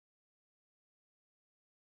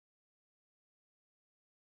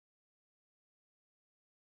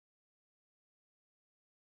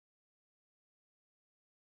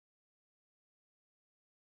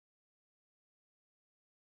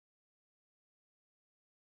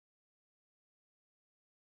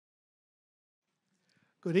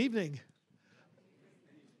Good evening.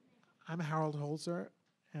 I'm Harold Holzer,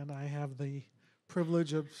 and I have the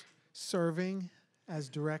privilege of serving as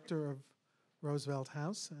director of Roosevelt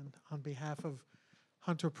House, and on behalf of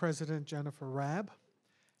Hunter President Jennifer Rabb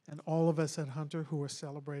and all of us at Hunter who are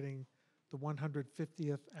celebrating the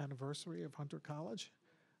 150th anniversary of Hunter College,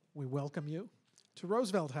 we welcome you to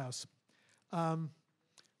Roosevelt House.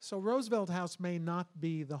 So Roosevelt House may not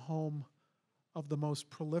be the home of the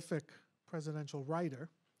most prolific presidential writer,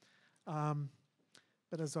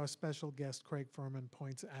 but as our special guest Craig Fehrman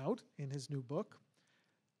points out in his new book,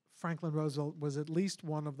 Franklin Roosevelt was at least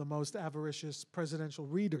one of the most avaricious presidential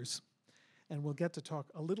readers. And we'll get to talk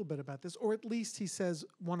a little bit about this, or at least he says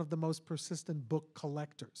one of the most persistent book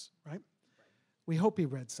collectors, right? We hope he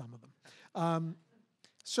read some of them.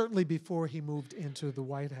 Certainly before he moved into the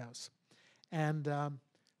White House. And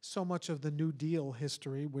so much of the New Deal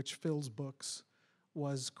history, which fills books,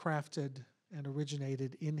 was crafted and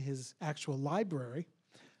originated in his actual library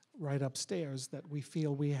right upstairs, that we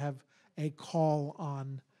feel we have a call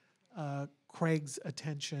on Craig's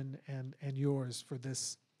attention and yours for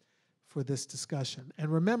this discussion.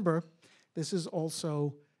 And remember, this is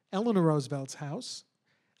also Eleanor Roosevelt's house,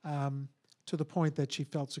 to the point that she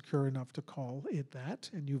felt secure enough to call it that.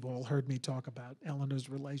 And you've all heard me talk about Eleanor's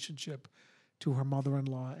relationship to her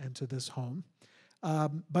mother-in-law and to this home.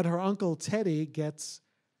 But her uncle Teddy gets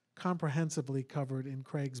comprehensively covered in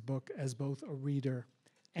Craig's book as both a reader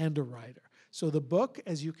and a writer. So the book,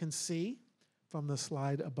 as you can see from the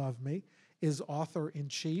slide above me, is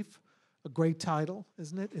Author-in-Chief. A great title,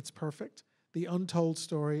 isn't it? It's perfect. The Untold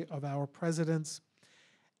Story of Our Presidents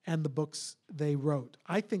and the Books They Wrote.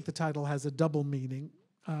 I think the title has a double meaning,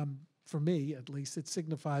 for me at least. It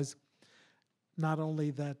signifies not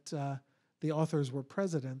only that the authors were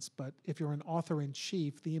presidents, but if you're an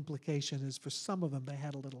author-in-chief, the implication is for some of them they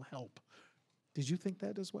had a little help. Did you think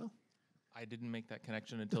that as well? I didn't make that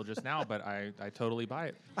connection until just now, but I totally buy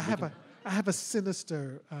it. I have a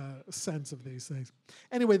sinister sense of these things.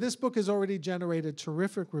 Anyway, this book has already generated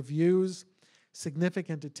terrific reviews,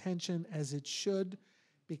 significant attention, as it should,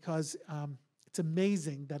 because it's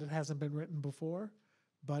amazing that it hasn't been written before,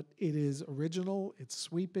 but it is original, it's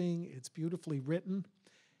sweeping, it's beautifully written.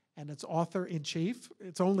 And its author-in-chief,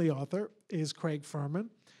 its only author, is Craig Fehrman,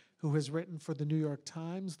 who has written for the New York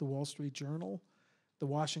Times, the Wall Street Journal, the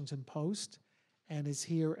Washington Post, and is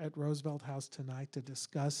here at Roosevelt House tonight to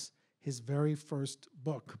discuss his very first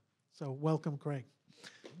book. So welcome, Craig.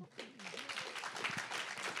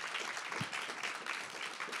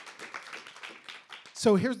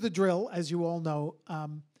 So here's the drill, as you all know,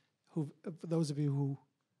 for those of you who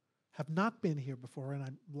have not been here before, and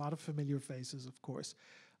a lot of familiar faces, of course.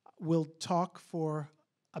 We'll talk for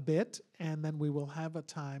a bit, and then we will have a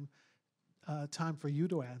time for you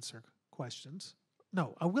to answer questions.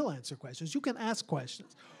 No, I will answer questions. You can ask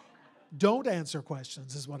questions. Don't answer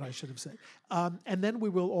questions is what I should have said. And then we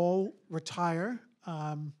will all retire.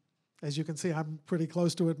 As you can see, I'm pretty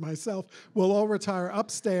close to it myself. We'll all retire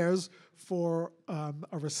upstairs for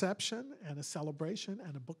a reception and a celebration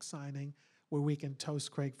and a book signing where we can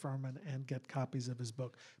toast Craig Fehrman and get copies of his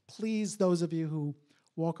book. Please, those of you who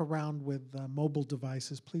walk around with mobile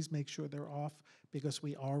devices, please make sure they're off, because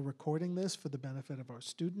we are recording this for the benefit of our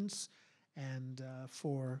students and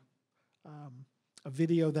for a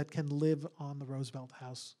video that can live on the Roosevelt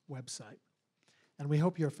House website. And we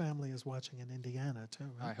hope your family is watching in Indiana,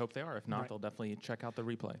 too. Right? I hope they are. If not, they'll definitely check out the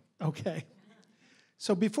replay. Okay.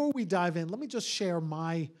 So before we dive in, let me just share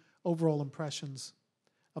my overall impressions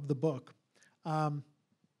of the book,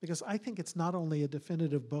 because I think it's not only a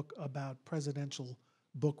definitive book about presidential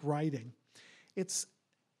book writing,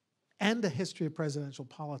 and a history of presidential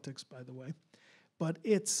politics, by the way, but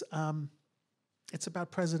it's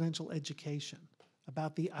about presidential education,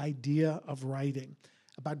 about the idea of writing,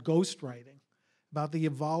 about ghostwriting, about the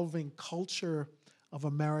evolving culture of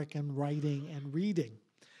American writing and reading,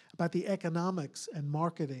 about the economics and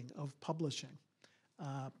marketing of publishing,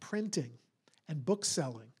 printing, and book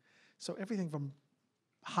selling. So everything from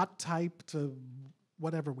hot type to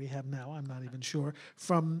whatever we have now, I'm not even sure,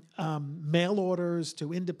 from mail orders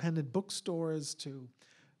to independent bookstores to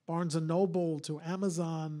Barnes & Noble to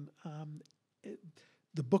Amazon,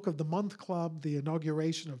 the Book of the Month Club, the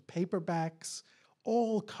inauguration of paperbacks,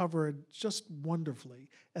 all covered just wonderfully.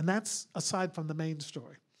 And that's aside from the main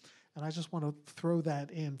story. And I just want to throw that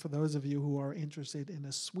in for those of you who are interested in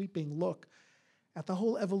a sweeping look at the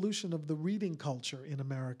whole evolution of the reading culture in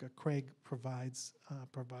America. Craig provides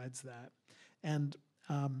that. And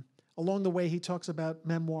along the way, he talks about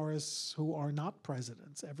memoirists who are not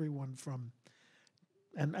presidents, everyone from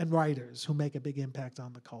and writers who make a big impact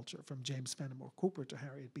on the culture, from James Fenimore Cooper to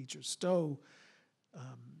Harriet Beecher Stowe,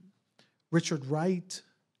 Richard Wright,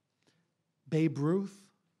 Babe Ruth.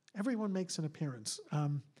 Everyone makes an appearance.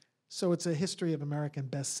 So it's a history of American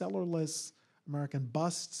bestseller lists, American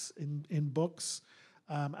busts in books,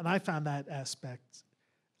 and I found that aspect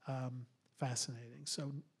fascinating.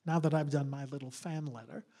 So now that I've done my little fan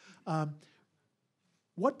letter,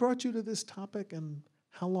 what brought you to this topic, and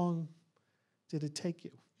how long did it take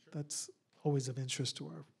you? That's always of interest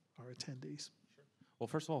to our attendees. Well,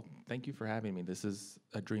 first of all, thank you for having me. This is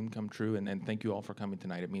a dream come true, and thank you all for coming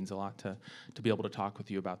tonight. It means a lot to be able to talk with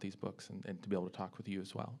you about these books and to be able to talk with you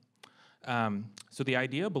as well. So the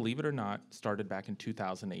idea, believe it or not, started back in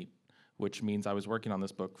 2008, which means I was working on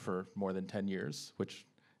this book for more than 10 years, which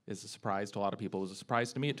is a surprise to a lot of people. It was a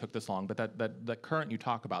surprise to me it took this long, but that current you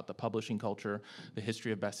talk about, the publishing culture, the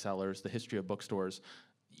history of bestsellers, the history of bookstores,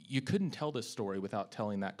 you couldn't tell this story without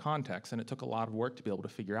telling that context, and it took a lot of work to be able to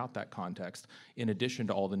figure out that context, in addition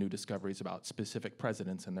to all the new discoveries about specific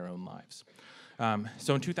presidents and their own lives.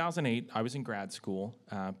 So in 2008, I was in grad school,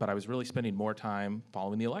 but I was really spending more time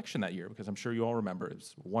following the election that year, because I'm sure you all remember it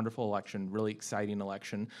was a wonderful election, really exciting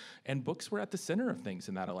election, and books were at the center of things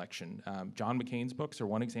in that election. John McCain's books are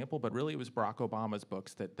one example, but really it was Barack Obama's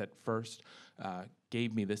books that first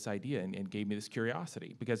gave me this idea and gave me this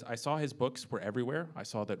curiosity, because I saw his books were everywhere. I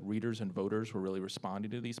saw that readers and voters were really responding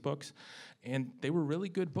to these books, and they were really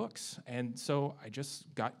good books. And so I just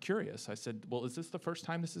got curious. I said, well, is this the first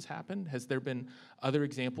time this has happened? Has there been other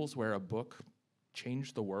examples where a book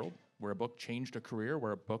changed the world, where a book changed a career,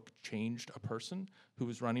 where a book changed a person who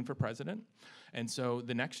was running for president? And so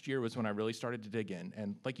the next year was when I really started to dig in.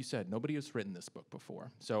 And like you said, nobody has written this book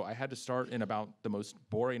before. So I had to start in about the most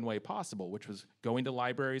boring way possible, which was going to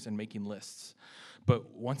libraries and making lists. But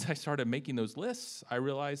once I started making those lists, I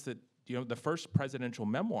realized that the first presidential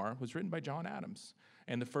memoir was written by John Adams.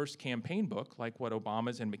 And the first campaign book, like what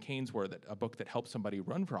Obama's and McCain's were, that a book that helped somebody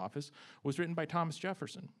run for office, was written by Thomas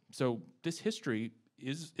Jefferson. So this history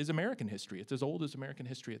is American history. It's as old as American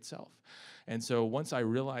history itself. And so once I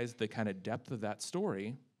realized the kind of depth of that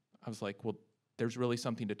story, I was like, well, there's really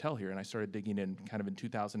something to tell here. And I started digging in kind of in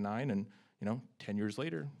 2009, and 10 years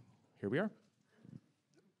later, here we are.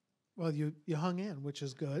 Well, you hung in, which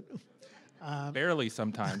is good. Barely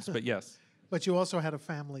sometimes, but yes. But you also had a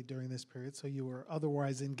family during this period, so you were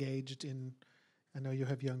otherwise engaged in, I know you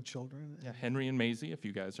have young children. Yeah, Henry and Maisie, if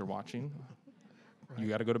you guys are watching, Right. You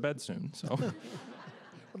got to go to bed soon. So,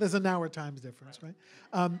 Well, there's an hour times difference,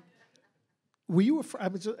 right? Were you,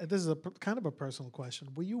 this is kind of a personal question,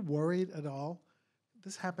 were you worried at all?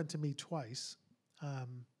 This happened to me twice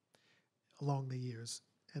along the years,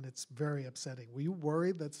 and it's very upsetting. Were you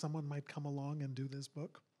worried that someone might come along and do this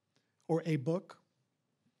book, or a book?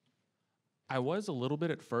 I was a little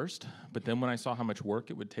bit at first, but then when I saw how much work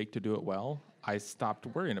it would take to do it well, I stopped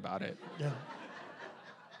worrying about it. Yeah.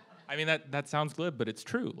 I mean, that sounds glib, but it's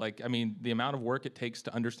true. The amount of work it takes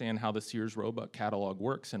to understand how the Sears Roebuck catalog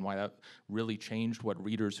works and why that really changed what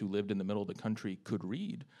readers who lived in the middle of the country could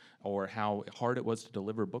read, or how hard it was to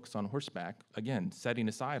deliver books on horseback. Again, setting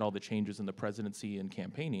aside all the changes in the presidency and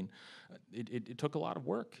campaigning, it took a lot of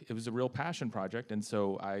work. It was a real passion project, and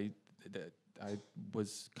so I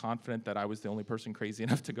was confident that I was the only person crazy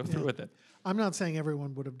enough to go through with it. I'm not saying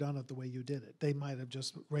everyone would have done it the way you did it. They might have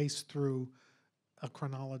just raced through a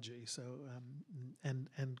chronology. So,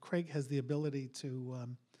 and Craig has the ability to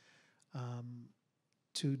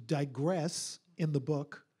digress in the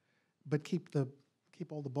book, but keep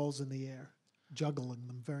all the balls in the air, juggling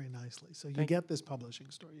them very nicely. So you get this publishing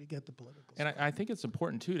story, you get the political story. And I think it's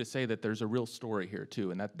important, too, to say that there's a real story here,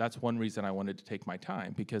 too, and that's one reason I wanted to take my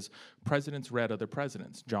time, because presidents read other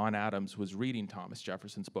presidents. John Adams was reading Thomas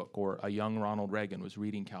Jefferson's book, or a young Ronald Reagan was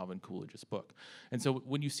reading Calvin Coolidge's book. And so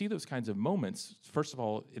when you see those kinds of moments, first of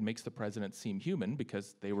all, it makes the presidents seem human,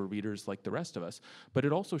 because they were readers like the rest of us, but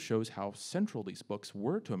it also shows how central these books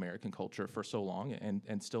were to American culture for so long,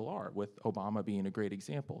 and still are, with Obama being a great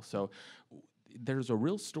example. So there's a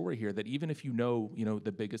real story here that even if you know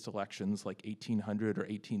the biggest elections like 1800 or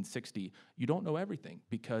 1860, you don't know everything,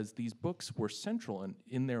 because these books were central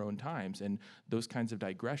in their own times, and those kinds of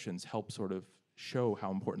digressions help sort of show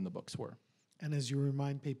how important the books were. And as you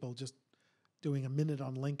remind people, just doing a minute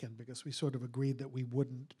on Lincoln, because we sort of agreed that we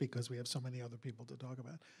wouldn't because we have so many other people to talk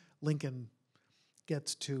about. Lincoln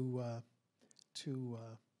gets to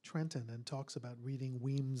Trenton and talks about reading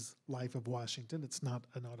Weems' Life of Washington. It's not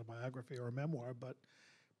an autobiography or a memoir, but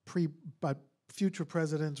future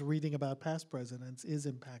presidents reading about past presidents is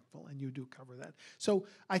impactful, and you do cover that. So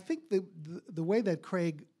I think the way that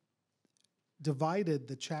Craig divided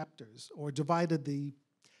the chapters, or divided the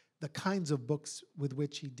the kinds of books with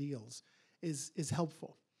which he deals is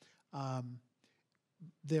helpful.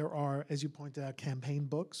 There are, as you pointed out, campaign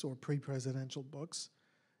books or pre-presidential books.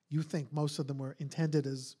 You think most of them were intended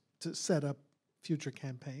as to set up future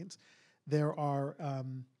campaigns. There are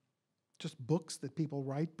just books that people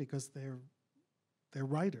write because they're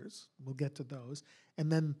writers. We'll get to those.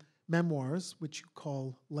 And then memoirs, which you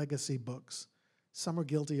call legacy books. Some are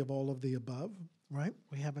guilty of all of the above, right?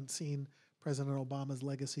 We haven't seen President Obama's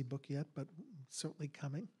legacy book yet, but certainly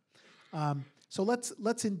coming. So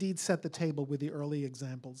let's indeed set the table with the early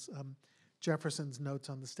examples. Jefferson's notes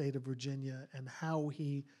on the state of Virginia and how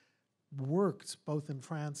he worked both in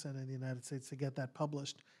France and in the United States to get that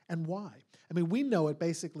published, and why. I mean, we know it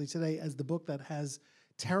basically today as the book that has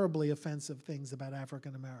terribly offensive things about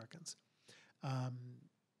African Americans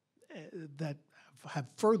that have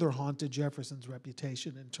further haunted Jefferson's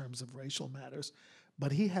reputation in terms of racial matters.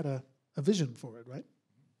 But he had a vision for it, right?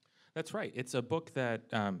 That's right. It's a book that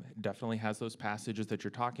definitely has those passages that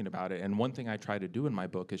you're talking about. And one thing I try to do in my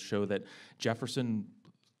book is show that Jefferson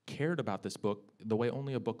cared about this book the way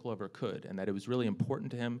only a book lover could, and that it was really important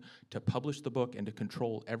to him to publish the book and to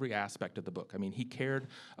control every aspect of the book. I mean, he cared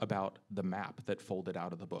about the map that folded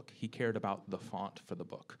out of the book. He cared about the font for the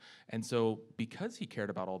book. And so because he cared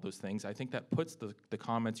about all those things, I think that puts the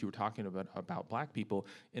comments you were talking about black people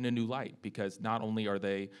in a new light, because not only were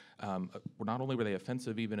they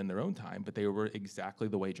offensive even in their own time, but they were exactly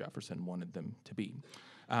the way Jefferson wanted them to be.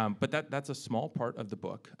 But that's a small part of the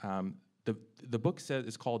book. The book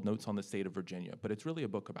is called Notes on the State of Virginia, but it's really a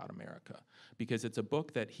book about America, because it's a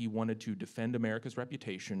book that he wanted to defend America's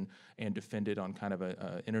reputation and defend it on kind of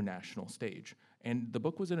an international stage. And the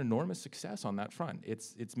book was an enormous success on that front.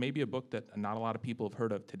 It's maybe a book that not a lot of people have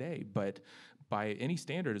heard of today, but by any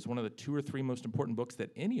standard is one of the 2 or 3 most important books that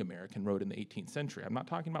any American wrote in the 18th century. I'm not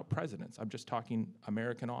talking about presidents, I'm just talking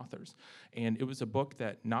American authors. And it was a book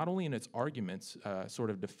that not only in its arguments, sort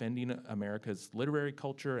of defending America's literary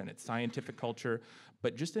culture and its scientific culture,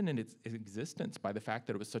 but just in its existence, by the fact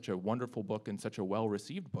that it was such a wonderful book and such a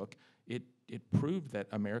well-received book, it proved that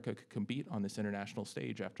America could compete on this international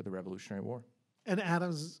stage after the Revolutionary War. And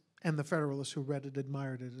Adams and the Federalists who read it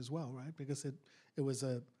admired it as well, right? Because it was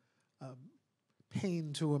a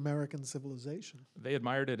pain to American civilization. They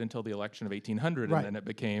admired it until the election of 1800, right. And then it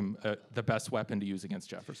became the best weapon to use against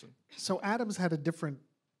Jefferson. So Adams had a different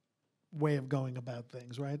way of going about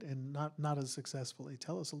things, right? And not as successfully.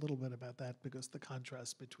 Tell us a little bit about that, because the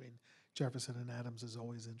contrast between Jefferson and Adams is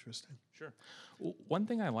always interesting. Sure. One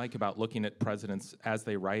thing I like about looking at presidents as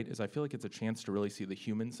they write is I feel like it's a chance to really see the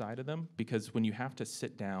human side of them, because when you have to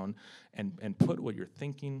sit down and put what you're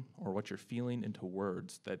thinking or what you're feeling into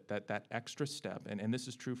words, that extra step, and this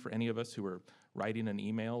is true for any of us who are writing an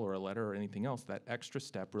email or a letter or anything else, that extra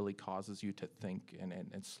step really causes you to think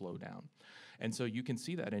and slow down. And so you can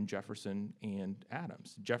see that in Jefferson and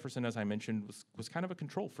Adams. Jefferson, as I mentioned, was kind of a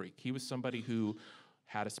control freak. He was somebody who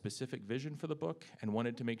had a specific vision for the book and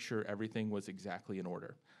wanted to make sure everything was exactly in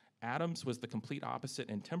order. Adams was the complete opposite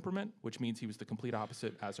in temperament, which means he was the complete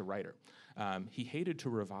opposite as a writer. He hated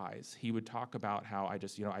to revise. He would talk about how I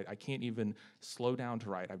can't even slow down to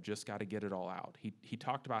write. I've just got to get it all out. He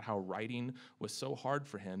talked about how writing was so hard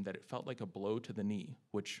for him that it felt like a blow to the knee,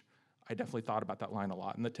 which I definitely thought about that line a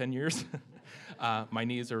lot in the 10 years. My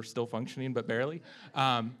knees are still functioning, but barely.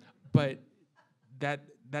 But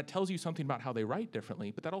that tells you something about how they write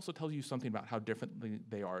differently, but that also tells you something about how differently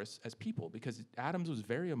they are as people, because Adams was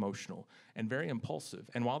very emotional and very impulsive.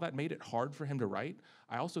 And while that made it hard for him to write,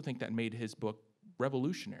 I also think that made his book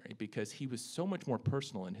revolutionary, because he was so much more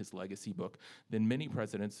personal in his legacy book than many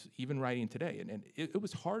presidents even writing today. And it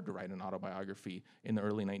was hard to write an autobiography in the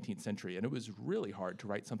early 19th century, and it was really hard to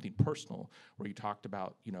write something personal where you talked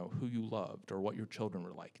about who you loved or what your children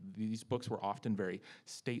were like. These books were often very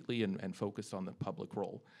stately and focused on the public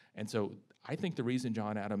role. And so I think the reason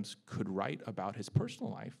John Adams could write about his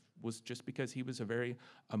personal life was just because he was a very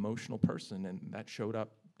emotional person, and that showed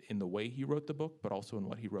up in the way he wrote the book, but also in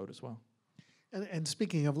what he wrote as well. And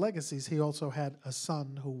speaking of legacies, he also had a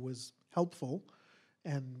son who was helpful,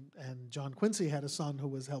 and John Quincy had a son who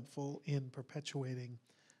was helpful in perpetuating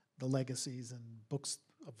the legacies and books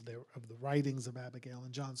of the writings of Abigail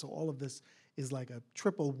and John. So all of this is like a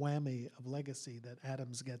triple whammy of legacy that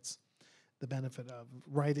Adams gets the benefit of.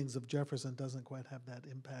 Writings of Jefferson doesn't quite have that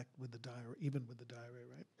impact with the diary, even with the diary,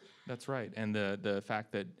 right? That's right, and the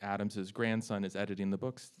fact that Adams's grandson is editing the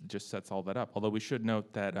books just sets all that up. Although we should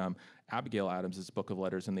note that Abigail Adams's book of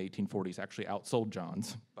letters in the 1840s actually outsold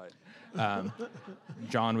John's, but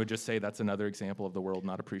John would just say that's another example of the world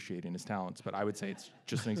not appreciating his talents, but I would say it's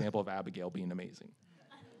just an example of Abigail being amazing.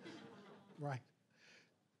 Right.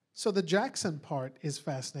 So the Jackson part is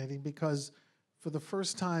fascinating because for the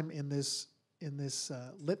first time in this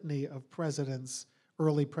litany of presidents,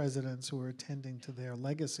 early presidents who are attending to their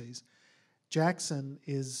legacies, Jackson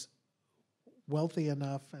is wealthy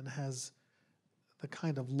enough and has the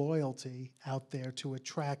kind of loyalty out there to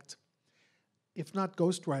attract, if not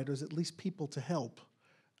ghostwriters, at least people to help,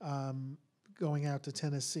 going out to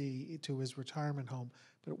Tennessee to his retirement home.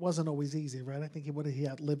 But it wasn't always easy, right? I think he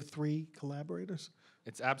outlived 3 collaborators.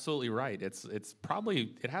 It's absolutely right.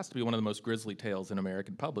 It has to be one of the most grisly tales in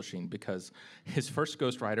American publishing, because his first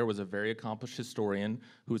ghostwriter was a very accomplished historian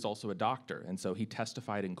who was also a doctor, and so he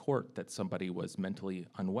testified in court that somebody was mentally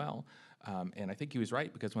unwell. And I think he was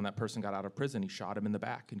right, because when that person got out of prison, he shot him in the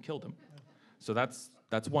back and killed him. So that's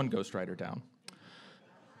one ghostwriter down.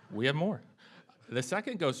 We have more. The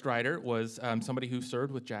second ghostwriter was somebody who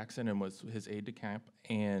served with Jackson and was his aide-de-camp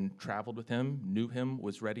and traveled with him, knew him,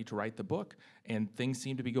 was ready to write the book, and things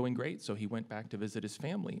seemed to be going great, so he went back to visit his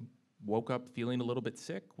family, woke up feeling a little bit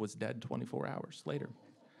sick, was dead 24 hours later.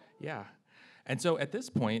 Yeah. And so at this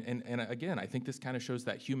point, and again, I think this kind of shows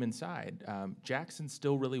that human side, Jackson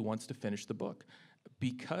still really wants to finish the book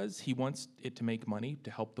because he wants it to make money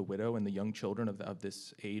to help the widow and the young children of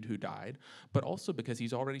this aide who died, but also because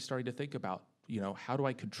he's already starting to think about, how do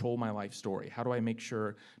I control my life story? How do I make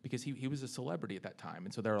sure, because he was a celebrity at that time,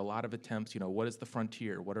 and so there are a lot of attempts, what is the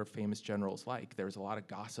frontier? What are famous generals like? There was a lot of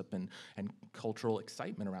gossip and cultural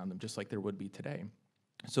excitement around them, just like there would be today.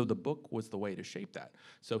 So the book was the way to shape that.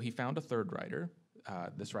 So he found a third writer.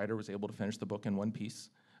 This writer was able to finish the book in one piece,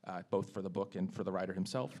 both for the book and for the writer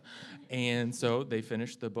himself. And so they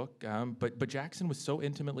finished the book, but Jackson was so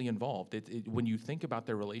intimately involved. When you think about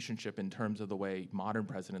their relationship in terms of the way modern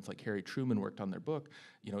presidents like Harry Truman worked on their book,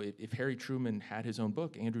 if Harry Truman had his own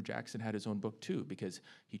book, Andrew Jackson had his own book too, because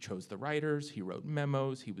he chose the writers, he wrote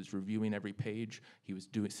memos, he was reviewing every page, he was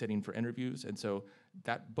sitting for interviews, and so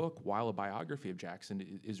that book, while a biography of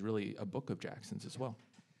Jackson, is really a book of Jackson's as well.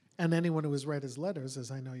 And anyone who has read his letters,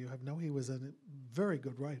 as I know you have, he was a very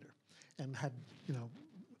good writer and had,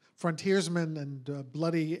 frontiersman and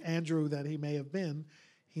bloody Andrew that he may have been,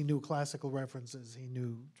 he knew classical references, he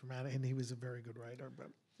knew dramatic, and he was a very good writer.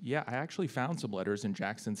 But yeah, I actually found some letters in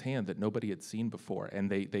Jackson's hand that nobody had seen before, and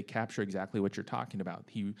they capture exactly what you're talking about.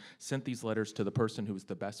 He sent these letters to the person who was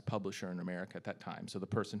the best publisher in America at that time, so the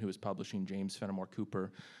person who was publishing James Fenimore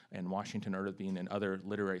Cooper and Washington Irving and other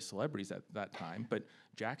literary celebrities at that time. But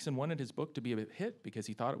Jackson wanted his book to be a hit because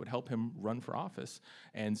he thought it would help him run for office,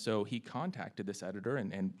 and so he contacted this editor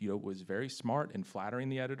and was very smart in flattering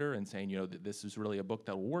the editor and saying, that this is really a book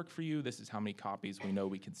that will work for you. This is how many copies we know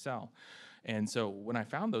we can sell. And so when I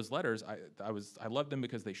found those letters, I loved them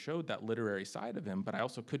because they showed that literary side of him, but I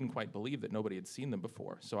also couldn't quite believe that nobody had seen them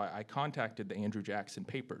before. So I contacted the Andrew Jackson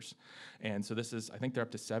papers. And so I think they're up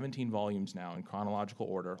to 17 volumes now in chronological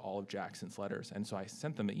order, all of Jackson's letters. And so I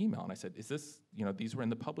sent them an email and I said, is this, these were in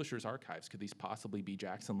the publisher's archives. Could these possibly be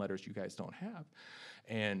Jackson letters you guys don't have?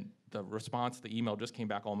 And the response, the email just came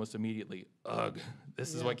back almost immediately. Ugh,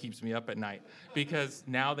 this is what keeps me up at night. Because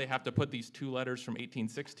now they have to put these 2 letters from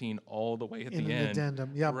 1816 all the way at in the an end.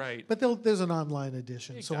 addendum, yeah. Right. But there's an online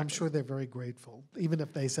edition, Exactly. so I'm sure they're very grateful, even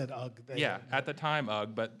if they said ugh. At the time,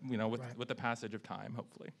 ugh, but with the passage of time,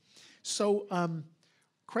 hopefully. So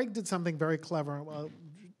Craig did something very clever. I'll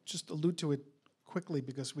just allude to it quickly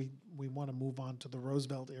because we want to move on to the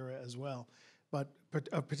Roosevelt era as well. But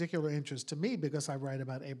of particular interest to me, because I write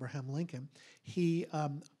about Abraham Lincoln, he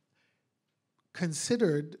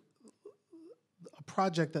considered a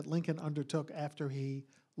project that Lincoln undertook after he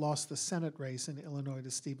lost the Senate race in Illinois to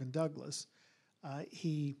Stephen Douglas.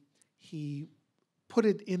 He put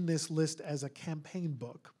it in this list as a campaign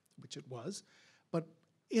book, which it was, but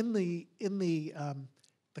in the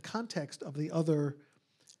context of the other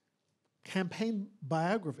campaign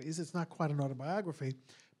biographies, it's not quite an autobiography.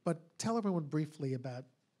 But tell everyone briefly about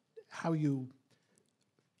how you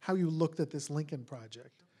looked at this Lincoln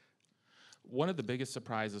project. One of the biggest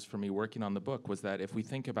surprises for me working on the book was that if we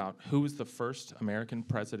think about who was the first American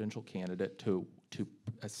presidential candidate to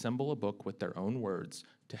assemble a book with their own words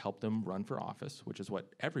to help them run for office, which is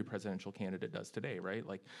what every presidential candidate does today, right?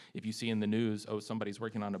 Like if you see in the news, oh, somebody's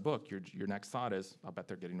working on a book, your next thought is, I'll bet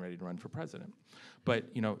they're getting ready to run for president. But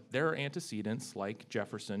there are antecedents like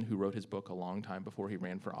Jefferson, who wrote his book a long time before he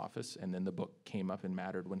ran for office, and then the book came up and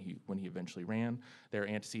mattered when he eventually ran. There are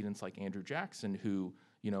antecedents like Andrew Jackson, who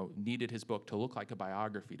needed his book to look like a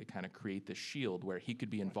biography to kind of create this shield where he could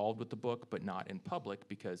be involved with the book but not in public,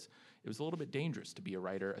 because it was a little bit dangerous to be a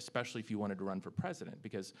writer, especially if you wanted to run for president,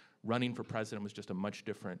 because running for president was just a much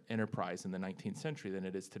different enterprise in the 19th century than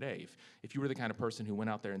it is today. If you were the kind of person who went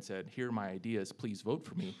out there and said, here are my ideas, please vote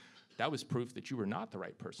for me, that was proof that you were not the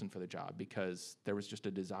right person for the job, because there was just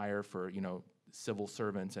a desire for, civil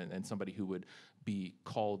servants and somebody who would be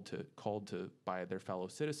called to by their fellow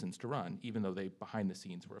citizens to run, even though they behind the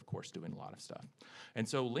scenes were of course doing a lot of stuff. And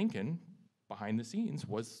so Lincoln, behind the scenes,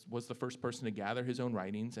 was the first person to gather his own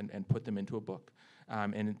writings and put them into a book.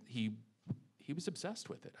 And he was obsessed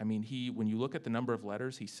with it. I mean, when you look at the number of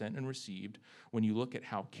letters he sent and received, when you look at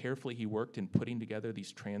how carefully he worked in putting together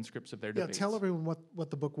these transcripts of their debates. Tell everyone what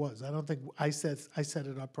the book was. I don't think I set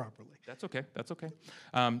it up properly. That's okay.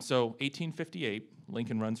 So 1858,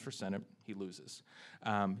 Lincoln runs for Senate. He loses.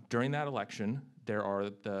 During that election, there are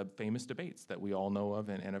the famous debates that we all know of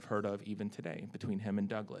and have heard of even today between him and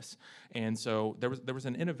Douglas. And so there was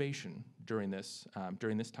an innovation during this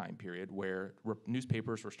time period where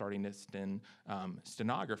newspapers were starting to send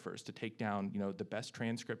stenographers to take down the best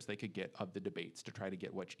transcripts they could get of the debates to try to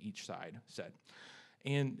get what each side said.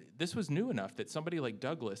 And this was new enough that somebody like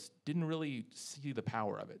Douglas didn't really see the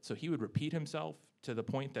power of it. So he would repeat himself to the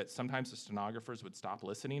point that sometimes the stenographers would stop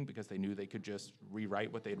listening because they knew they could just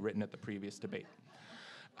rewrite what they had written at the previous debate.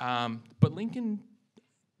 But Lincoln,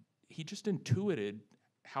 he just intuited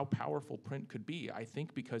how powerful print could be, I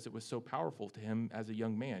think because it was so powerful to him as a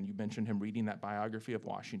young man. You mentioned him reading that biography of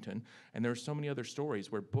Washington, and there are so many other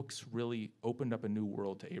stories where books really opened up a new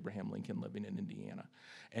world to Abraham Lincoln living in Indiana.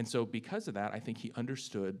 And so because of that, I think he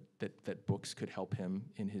understood that books could help him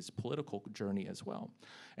in his political journey as well.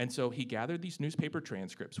 And so he gathered these newspaper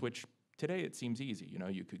transcripts, which today it seems easy.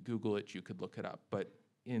 You could Google it, you could look it up, but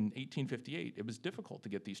in 1858, it was difficult to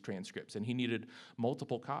get these transcripts, and he needed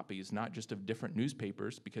multiple copies, not just of different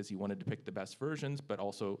newspapers because he wanted to pick the best versions, but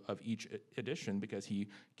also of each edition because he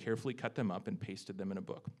carefully cut them up and pasted them in a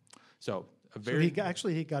book. So he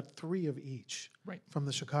got 3 of each, right, from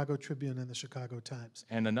the Chicago Tribune and the Chicago Times.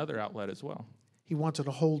 And another outlet as well. He wanted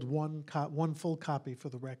to hold one full copy for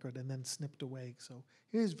the record and then snipped away. So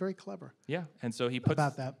he was very clever. Yeah, and so he puts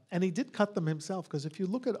about that. And he did cut them himself, because if you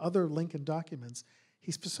look at other Lincoln documents,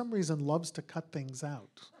 he, for some reason, loves to cut things out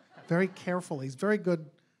very carefully. He's a very good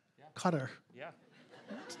cutter. Yeah.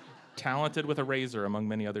 Talented with a razor, among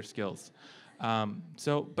many other skills.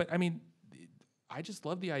 But I mean, I just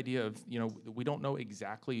love the idea of, we don't know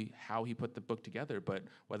exactly how he put the book together, but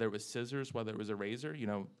whether it was scissors, whether it was a razor,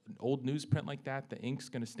 an old newsprint like that, the ink's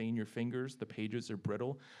going to stain your fingers, the pages are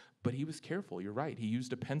brittle. But he was careful, you're right. He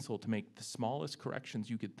used a pencil to make the smallest corrections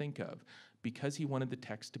you could think of because he wanted the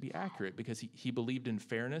text to be accurate, because he believed in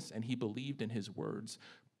fairness and he believed in his words,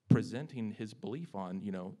 presenting his belief on,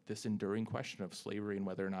 this enduring question of slavery and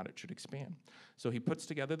whether or not it should expand. So he puts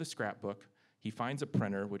together the scrapbook. He finds a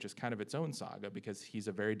printer, which is kind of its own saga because he's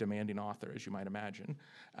a very demanding author, as you might imagine.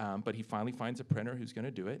 But he finally finds a printer who's going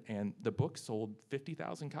to do it, and the book sold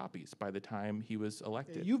 50,000 copies by the time he was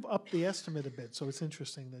elected. You've upped the estimate a bit, so it's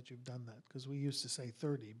interesting that you've done that, because we used to say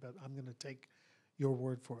 30, but I'm going to take your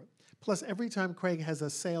word for it. Plus, every time Craig has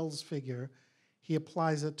a sales figure, he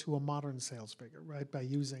applies it to a modern sales figure, right, by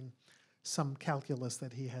using some calculus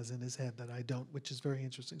that he has in his head that I don't, which is very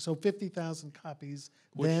interesting. So 50,000 copies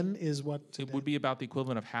then is what today? It would be about the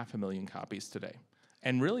equivalent of 500,000 copies today.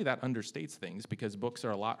 And really that understates things because books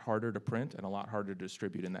are a lot harder to print and a lot harder to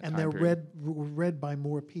distribute in that time period. And they're read by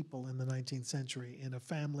more people in the 19th century in a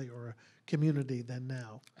family or a community than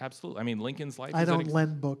now. Absolutely. I mean, Lincoln's life I don't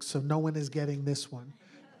lend books, so no one is getting this one.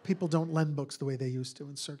 People don't lend books the way they used to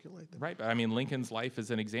and circulate them. Right. I mean, Lincoln's life is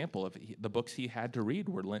an example of the books he had to read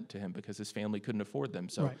were lent to him because his family couldn't afford them.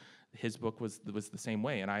 So his book was the same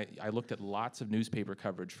way. And I looked at lots of newspaper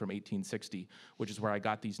coverage from 1860, which is where I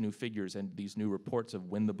got these new figures and these new reports of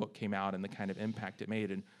when the book came out and the kind of impact it made.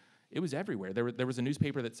 And it was everywhere. There was a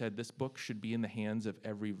newspaper that said this book should be in the hands of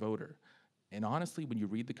every voter. And honestly, when you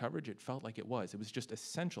read the coverage, it felt like it was. It was just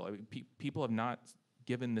essential. I mean, people have not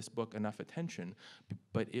given this book enough attention,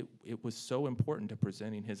 but it was so important to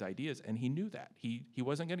presenting his ideas, and he knew that. He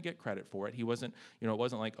wasn't going to get credit for it. He wasn't, it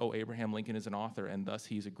wasn't like, oh, Abraham Lincoln is an author, and thus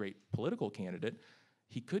he's a great political candidate.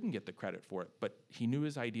 He couldn't get the credit for it, but he knew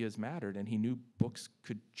his ideas mattered, and he knew books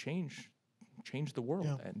could change the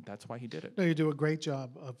world, and that's why he did it. No, you do a great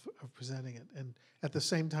job of presenting it, and at the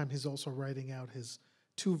same time, he's also writing out his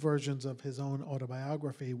 2 versions of his own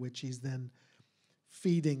autobiography, which he's then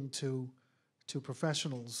feeding to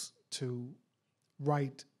professionals to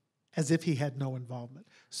write as if he had no involvement.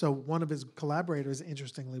 So one of his collaborators,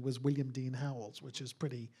 interestingly, was William Dean Howells, which is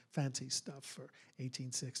pretty fancy stuff for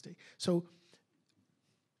 1860. So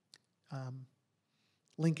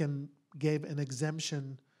Lincoln gave an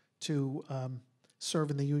exemption to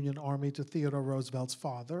serve in the Union Army to Theodore Roosevelt's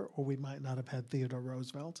father, or we might not have had Theodore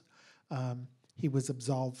Roosevelt. He was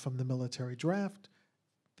absolved from the military draft.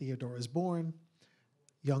 Theodore is born.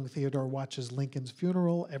 Young Theodore watches Lincoln's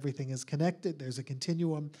funeral. Everything is connected. There's a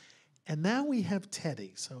continuum. And now we have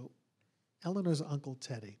Teddy, so Eleanor's uncle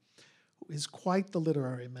Teddy, who is quite the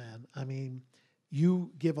literary man. I mean,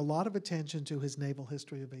 you give a lot of attention to his naval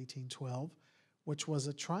history of 1812, which was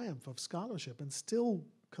a triumph of scholarship and still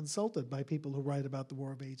consulted by people who write about the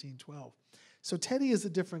War of 1812. So Teddy is a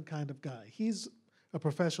different kind of guy. He's a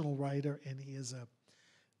professional writer, and he is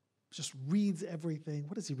just reads everything.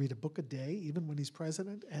 What does he read, a book a day, even when he's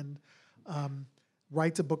president, and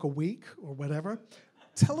writes a book a week or whatever?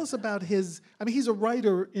 Tell us about his, I mean, he's a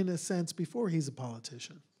writer in a sense before he's a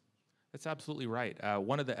politician. That's absolutely right.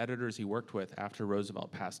 One of the editors he worked with after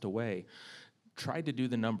Roosevelt passed away tried to do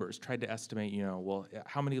the numbers, tried to estimate, well,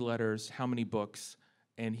 how many letters, how many books,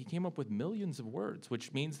 and he came up with millions of words,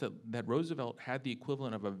 which means that Roosevelt had the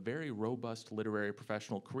equivalent of a very robust literary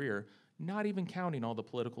professional career, not even counting all the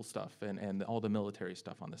political stuff and all the military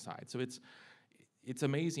stuff on the side. So it's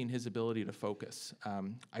amazing his ability to focus.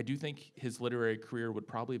 I do think his literary career would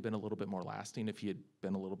probably have been a little bit more lasting if he had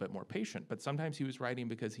been a little bit more patient, but sometimes he was writing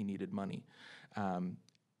because he needed money.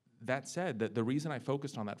 That said, the reason I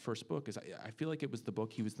focused on that first book is I feel like it was the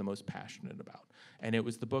book he was the most passionate about. And it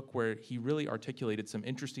was the book where he really articulated some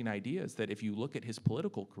interesting ideas that if you look at his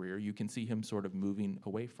political career, you can see him sort of moving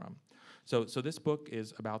away from. So this book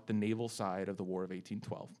is about the naval side of the War of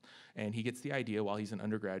 1812. And he gets the idea while he's an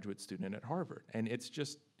undergraduate student at Harvard. And it's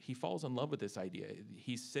just, he falls in love with this idea.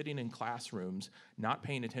 He's sitting in classrooms, not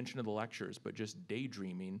paying attention to the lectures, but just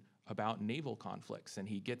daydreaming about naval conflicts. And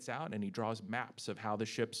he gets out and he draws maps of how the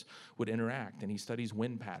ships would interact, and he studies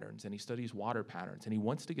wind patterns, and he studies water patterns, and he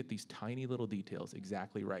wants to get these tiny little details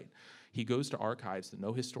exactly right. He goes to archives that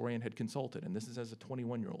no historian had consulted, and this is as a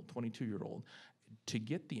 21-year-old, 22-year-old, to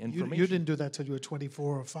get the information. You didn't do that till you were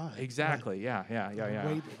 24 or 5. Exactly, right. Yeah.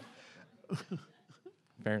 Waited.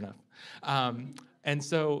 Fair enough. And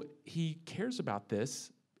so he cares about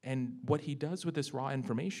this, and what he does with this raw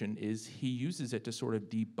information is he uses it to sort of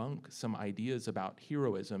debunk some ideas about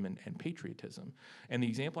heroism and patriotism. And the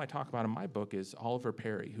example I talk about in my book is Oliver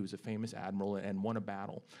Perry, who's a famous admiral and won a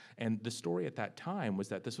battle. And the story at that time was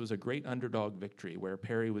that this was a great underdog victory where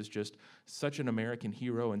Perry was just such an American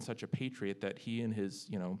hero and such a patriot that he and his,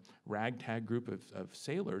 ragtag group of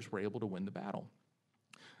sailors were able to win the battle.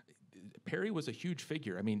 Perry was a huge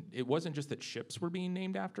figure. I mean, it wasn't just that ships were being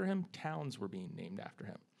named after him, towns were being named after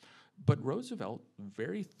him. But Roosevelt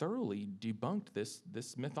very thoroughly debunked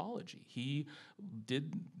this mythology. He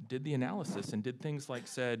did the analysis and did things like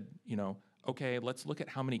said, okay, let's look at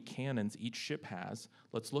how many cannons each ship has.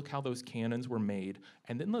 Let's look how those cannons were made,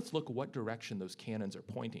 and then let's look what direction those cannons are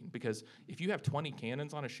pointing. Because if you have 20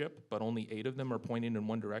 cannons on a ship, but only 8 of them are pointing in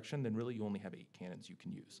one direction, then really you only have 8 cannons you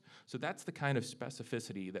can use. So that's the kind of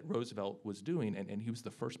specificity that Roosevelt was doing, and he was the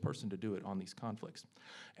first person to do it on these conflicts.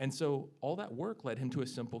 And so all that work led him to a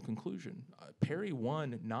simple conclusion. Perry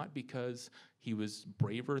won not because he was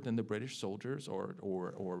braver than the British soldiers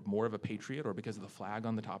or more of a patriot or because of the flag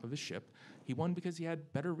on the top of his ship. He won because he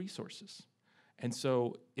had better resources. And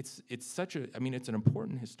so it's an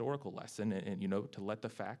important historical lesson and to let the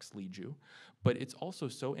facts lead you. But it's also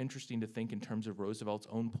so interesting to think in terms of Roosevelt's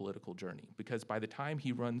own political journey, because by the time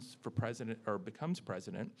he runs for president or becomes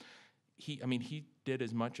president, he did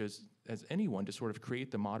as much as anyone to sort of create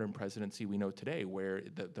the modern presidency we know today, where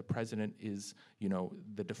the president is,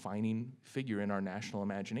 the defining figure in our national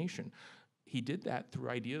imagination. He did that through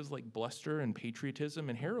ideas like bluster and patriotism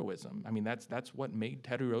and heroism. I mean, that's what made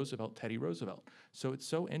Teddy Roosevelt Teddy Roosevelt. So it's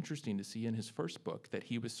so interesting to see in his first book that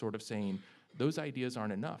he was sort of saying, those ideas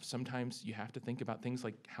aren't enough. Sometimes you have to think about things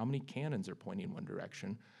like how many cannons are pointing in one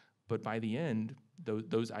direction. But by the end,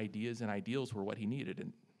 those ideas and ideals were what he needed.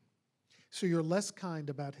 And so you're less kind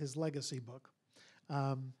about his legacy book.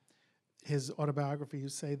 His autobiography, you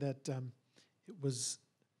say that it was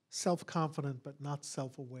self-confident but not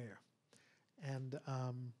self-aware. And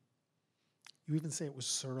you even say it was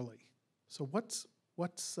surly. So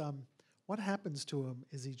what happens to him?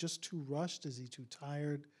 Is he just too rushed? Is he too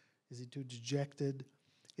tired? Is he too dejected?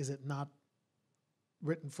 Is it not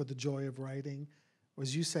written for the joy of writing? Or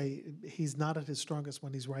as you say, he's not at his strongest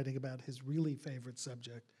when he's writing about his really favorite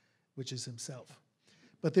subject, which is himself.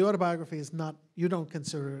 But the autobiography is not, you don't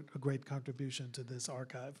consider it a great contribution to this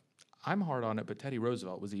archive. I'm hard on it, but Teddy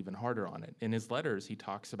Roosevelt was even harder on it. In his letters, he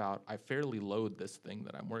talks about, I fairly loathe this thing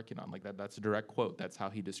that I'm working on. Like that's a direct quote. That's how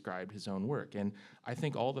he described his own work. And I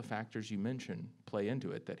think all the factors you mentioned play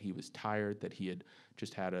into it, that he was tired, that he had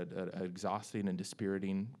just had an exhausting and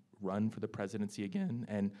dispiriting run for the presidency again.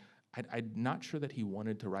 And I'm not sure that he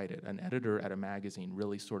wanted to write it. An editor at a magazine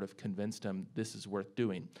really sort of convinced him this is worth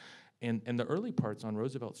doing. And the early parts on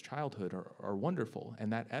Roosevelt's childhood are wonderful.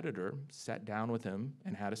 And that editor sat down with him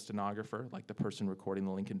and had a stenographer, like the person recording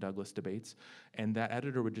the Lincoln-Douglas debates. And that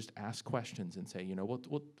editor would just ask questions and say,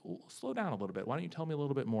 we'll slow down a little bit. Why don't you tell me a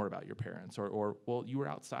little bit more about your parents? Or well, you were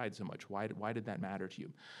outside so much. Why did that matter to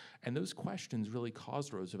you? And those questions really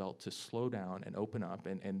caused Roosevelt to slow down and open up.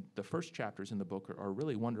 And the first chapters in the book are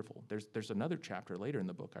really wonderful. There's another chapter later in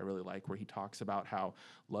the book I really like where he talks about how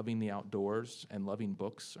loving the outdoors and loving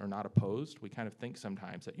books are not opposed. We kind of think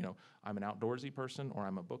sometimes that, I'm an outdoorsy person or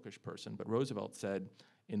I'm a bookish person. But Roosevelt said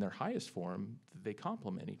in their highest form, they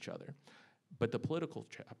complement each other. But the political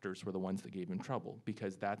chapters were the ones that gave him trouble,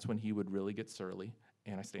 because that's when he would really get surly,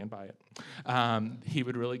 and I stand by it. He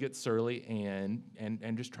would really get surly and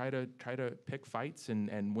just try to pick fights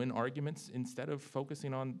and win arguments instead of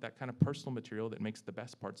focusing on that kind of personal material that makes the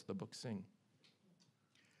best parts of the book sing.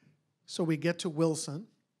 So we get to Wilson,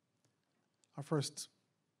 our first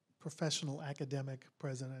professional academic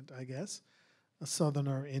president, I guess, a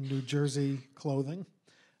Southerner in New Jersey clothing.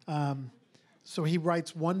 So he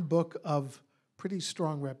writes one book of pretty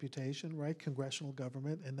strong reputation, right? Congressional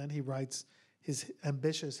government, and then he writes his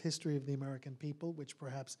ambitious History of the American People, which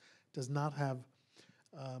perhaps does not have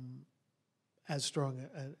as strong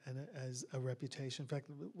as a reputation. In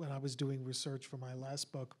fact, when I was doing research for my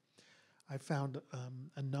last book, I found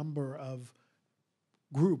a number of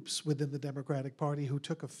groups within the Democratic Party who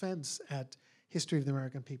took offense at History of the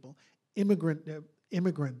American People.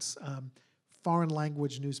 Immigrants, foreign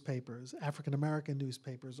language newspapers, African American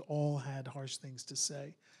newspapers all had harsh things to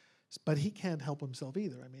say. But he can't help himself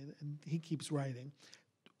either. I mean, and he keeps writing.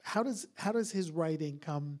 How does his writing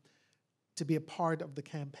come to be a part of the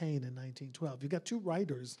campaign in 1912? You've got two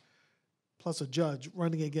writers plus a judge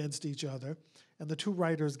running against each other, and the two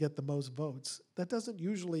writers get the most votes. That doesn't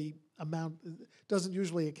usually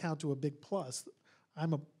account to a big plus.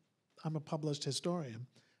 I'm a published historian,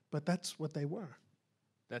 but that's what they were.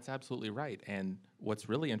 That's absolutely right. And what's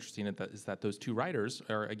really interesting is that those two writers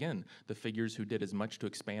are, again, the figures who did as much to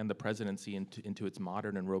expand the presidency into its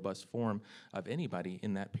modern and robust form of anybody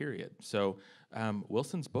in that period. So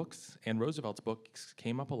Wilson's books and Roosevelt's books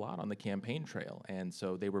came up a lot on the campaign trail, and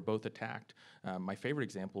so they were both attacked. My favorite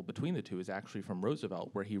example between the two is actually from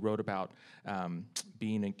Roosevelt, where he wrote about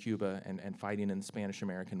being in Cuba and fighting in the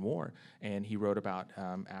Spanish-American War, and he wrote about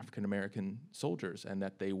African-American soldiers and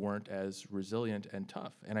that they weren't as resilient and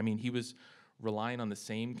tough. And I mean, he was relying on the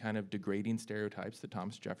same kind of degrading stereotypes that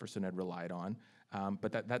Thomas Jefferson had relied on,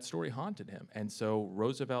 but that story haunted him. And so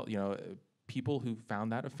Roosevelt, people who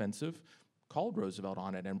found that offensive called Roosevelt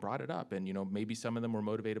on it and brought it up. And maybe some of them were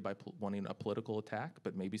motivated by wanting a political attack,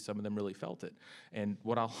 but maybe some of them really felt it. And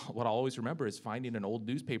what I'll always remember is finding an old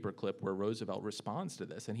newspaper clip where Roosevelt responds to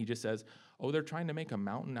this, and he just says, "Oh, they're trying to make a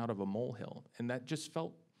mountain out of a molehill," and that just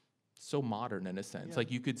felt so modern in a sense. Yeah.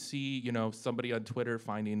 Like you could see, somebody on Twitter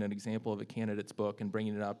finding an example of a candidate's book and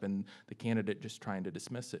bringing it up, and the candidate just trying to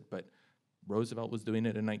dismiss it. But Roosevelt was doing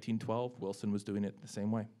it in 1912. Wilson was doing it the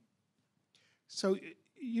same way. So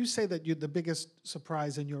you say that the biggest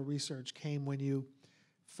surprise in your research came when you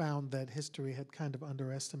found that history had kind of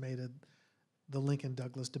underestimated the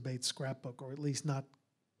Lincoln-Douglas debate scrapbook, or at least not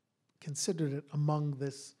considered it among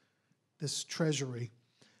this treasury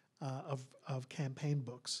of campaign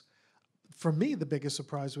books. For me, the biggest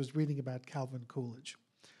surprise was reading about Calvin Coolidge.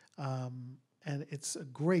 And it's a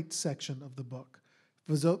great section of the book.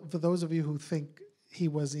 For those of you who think he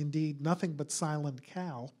was indeed nothing but Silent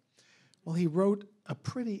Cal, well, he wrote a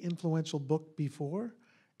pretty influential book before,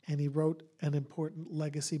 and he wrote an important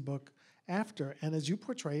legacy book after. And as you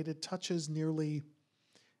portrayed, it touches nearly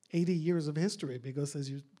 80 years of history, because as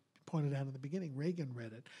you pointed out in the beginning, Reagan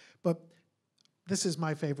read it. But this is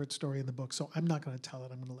my favorite story in the book, so I'm not going to tell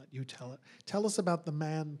it. I'm going to let you tell it. Tell us about the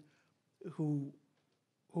man who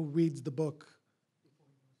reads the book.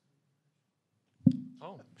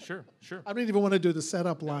 Oh, sure. I don't even want to do the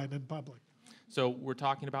setup line in public. So we're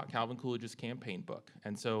talking about Calvin Coolidge's campaign book.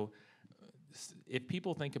 And so if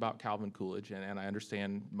people think about Calvin Coolidge, and I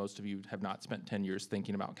understand most of you have not spent 10 years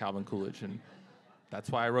thinking about Calvin Coolidge, and that's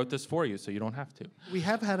why I wrote this for you, so you don't have to. We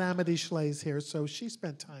have had Amity Schlaze here, so she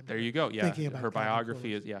spent time there you go. Yeah, thinking about her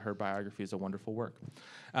biography is a wonderful work.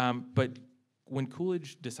 But when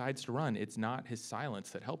Coolidge decides to run, it's not his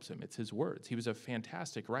silence that helps him, it's his words. He was a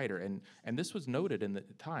fantastic writer, and this was noted in the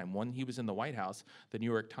time. When he was in the White House, the New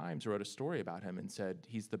York Times wrote a story about him and said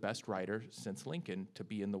he's the best writer since Lincoln to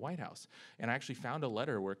be in the White House. And I actually found a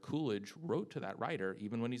letter where Coolidge wrote to that writer,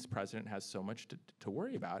 even when he's president, has so much to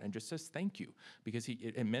worry about, and just says thank you, because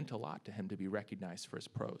it meant a lot to him to be recognized for his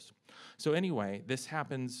prose. So anyway, this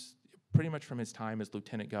happens pretty much from his time as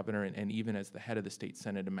lieutenant governor and even as the head of the state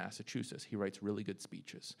senate in Massachusetts. He writes really good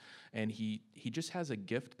speeches. And he just has a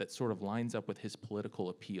gift that sort of lines up with his political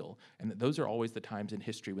appeal. And those are always the times in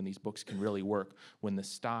history when these books can really work, when the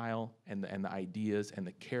style and the ideas and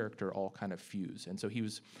the character all kind of fuse. And so he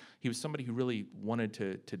was somebody who really wanted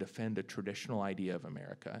to defend a traditional idea of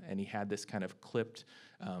America. And he had this kind of clipped,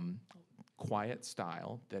 quiet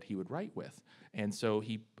style that he would write with. And so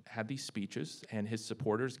he had these speeches, and his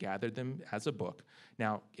supporters gathered them as a book.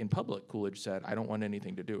 Now, in public, Coolidge said, I don't want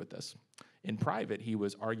anything to do with this. In private, he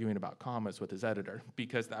was arguing about commas with his editor,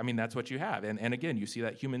 because, I mean, that's what you have. And again, you see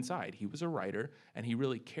that human side. He was a writer, and he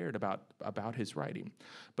really cared about his writing.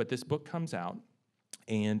 But this book comes out,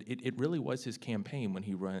 and it really was his campaign when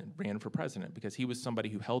he ran for president, because he was somebody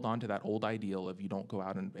who held on to that old ideal of you don't go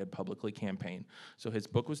out and publicly campaign. So his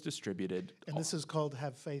book was distributed. And this is called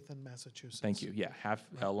Have Faith in Massachusetts. Thank you. Yeah, have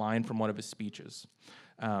a line from one of his speeches.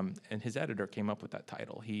 And his editor came up with that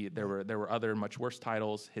title. There were other much worse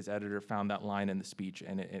titles. His editor found that line in the speech,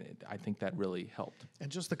 and I think that really helped.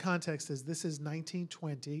 And just the context is this is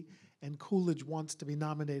 1920, and Coolidge wants to be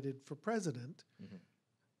nominated for president. Mm-hmm.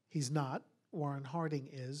 He's not. Warren Harding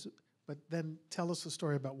is, but then tell us a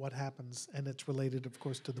story about what happens, and it's related, of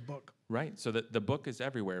course, to the book. Right, so the book is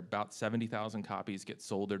everywhere. About 70,000 copies get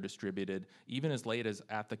sold or distributed. Even as late as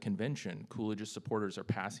at the convention, Coolidge's supporters are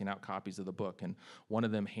passing out copies of the book, and one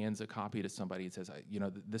of them hands a copy to somebody and says,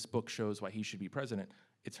 this book shows why he should be president.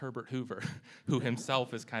 It's Herbert Hoover, who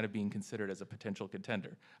himself is kind of being considered as a potential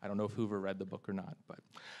contender. I don't know if Hoover read the book or not, but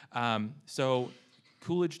so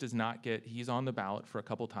Coolidge does not he's on the ballot for a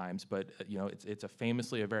couple times, but it's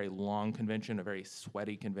famously a very long convention, a very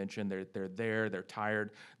sweaty convention. They're tired,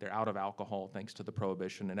 they're out of alcohol thanks to the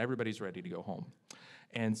Prohibition, and everybody's ready to go home.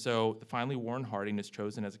 And so finally Warren Harding is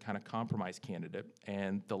chosen as a kind of compromise candidate,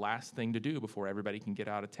 and the last thing to do before everybody can get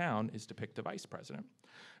out of town is to pick the vice president.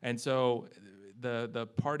 And so the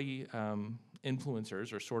party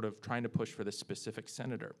influencers are sort of trying to push for this specific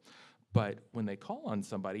senator. But when they call on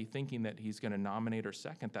somebody thinking that he's going to nominate or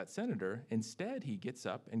second that senator, instead he gets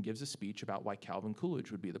up and gives a speech about why Calvin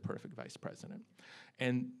Coolidge would be the perfect vice president.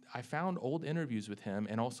 And I found old interviews with him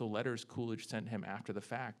and also letters Coolidge sent him after the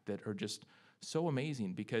fact that are just so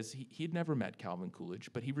amazing, because he'd never met Calvin Coolidge,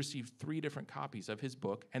 but he received 3 different copies of his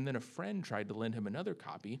book, and then a friend tried to lend him another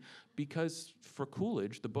copy, because for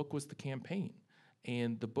Coolidge, the book was the campaign.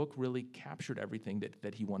 And the book really captured everything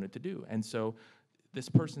that he wanted to do. And so this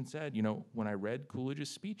person said, when I read Coolidge's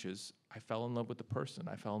speeches, I fell in love with the person.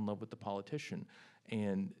 I fell in love with the politician.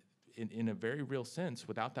 And in a very real sense,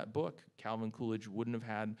 without that book, Calvin Coolidge wouldn't have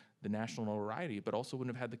had the national notoriety, but also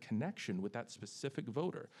wouldn't have had the connection with that specific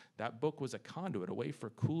voter. That book was a conduit, a way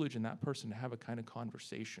for Coolidge and that person to have a kind of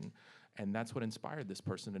conversation. And that's what inspired this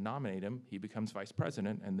person to nominate him. He becomes vice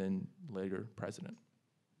president and then later president.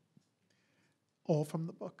 All from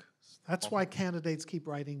the book. That's why candidates keep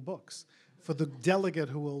writing books. For the delegate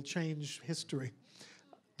who will change history,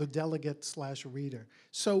 the delegate/reader.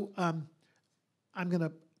 So I'm going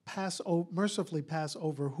to mercifully pass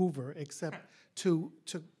over Hoover, except to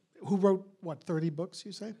who wrote, 30 books,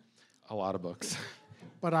 you say? A lot of books.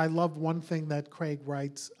 But I love one thing that Craig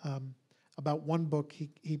writes about one book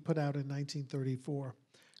he put out in 1934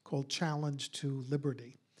 called Challenge to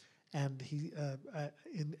Liberty. And he,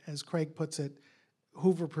 as Craig puts it,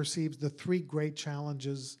 Hoover perceives the 3 great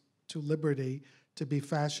challenges to liberty to be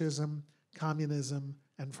fascism, communism,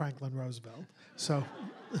 and Franklin Roosevelt. So,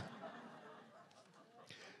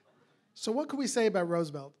 so what can we say about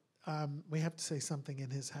Roosevelt? We have to say something in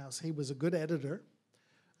his house. He was a good editor.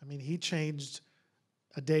 I mean, he changed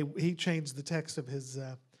the text of his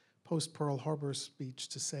post-Pearl Harbor speech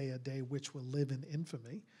to say a day which will live in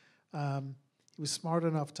infamy. He was smart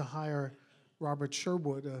enough to hire Robert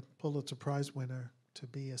Sherwood, a Pulitzer Prize winner, to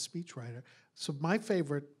be a speechwriter. So my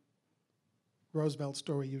favorite Roosevelt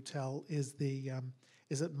story you tell is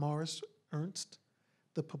is it Morris Ernst,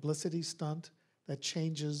 the publicity stunt that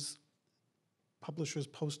changes publishers'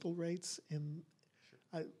 postal rates?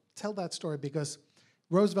 Tell that story, because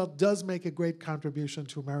Roosevelt does make a great contribution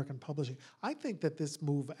to American publishing. I think that this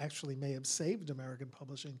move actually may have saved American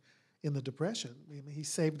publishing in the Depression. I mean, he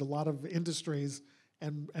saved a lot of industries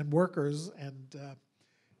and workers,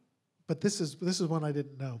 but this is one I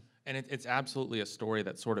didn't know. And it's absolutely a story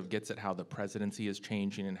that sort of gets at how the presidency is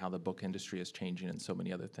changing and how the book industry is changing and so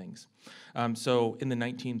many other things. So in the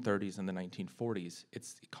 1930s and the 1940s, it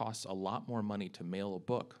costs a lot more money to mail a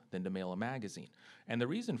book than to mail a magazine. And the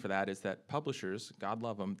reason for that is that publishers, God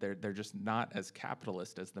love them, they're just not as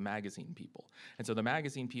capitalist as the magazine people. And so the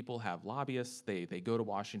magazine people have lobbyists, they go to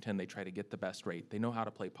Washington, they try to get the best rate, they know how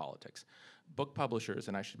to play politics. Book publishers,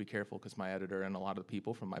 and I should be careful because my editor and a lot of the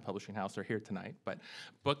people from my publishing house are here tonight, but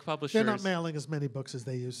book publishers... They're not mailing as many books as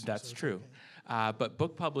they used to. That's so true. Okay. But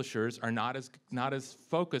book publishers are not as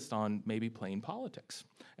focused on maybe playing politics.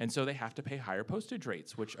 And so they have to pay higher postage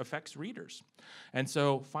rates, which affects readers. And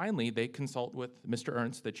so finally, they consult with Mr.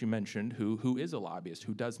 Ernst that you mentioned, who is a lobbyist,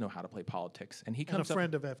 who does know how to play politics. And he comes and a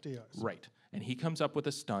friend of FDR's. Right. And he comes up with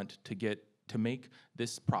a stunt to make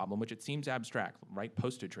this problem, which it seems abstract, right?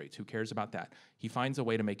 Postage rates, who cares about that? He finds a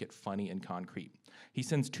way to make it funny and concrete. He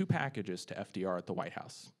sends 2 packages to FDR at the White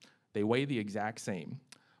House. They weigh the exact same.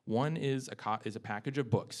 One is a package of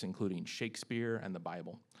books, including Shakespeare and the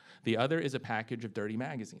Bible. The other is a package of dirty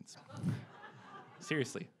magazines.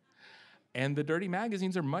 Seriously. And the dirty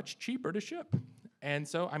magazines are much cheaper to ship. And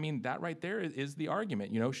so, I mean, that right there is the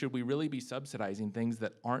argument. You know, should we really be subsidizing things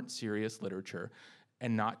that aren't serious literature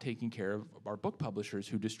and not taking care of our book publishers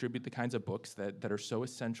who distribute the kinds of books that are so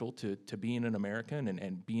essential to being an American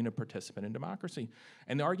and being a participant in democracy?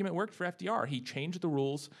 And the argument worked for FDR. He changed the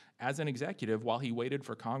rules as an executive while he waited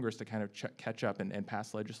for Congress to kind of catch up and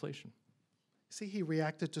pass legislation. See, he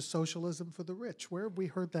reacted to socialism for the rich. Where have we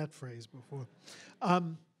heard that phrase before?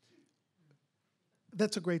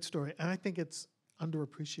 That's a great story, and I think it's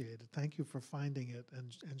underappreciated. Thank you for finding it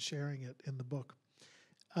and sharing it in the book.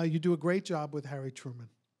 You do a great job with Harry Truman.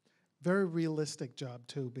 Very realistic job,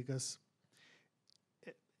 too, because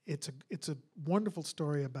it's a wonderful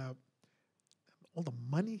story about all the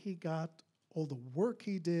money he got, all the work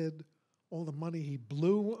he did, all the money he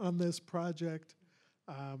blew on this project,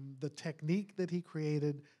 the technique that he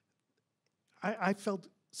created. I felt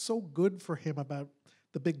so good for him about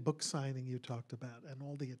the big book signing you talked about and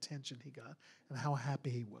all the attention he got and how happy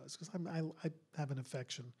he was, because I have an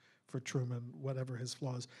affection for Truman, whatever his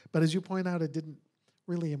flaws. But as you point out, it didn't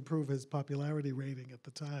really improve his popularity rating at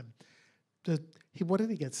the time. What did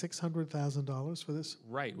he get, $600,000 for this?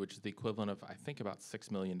 Right, which is the equivalent of, I think, about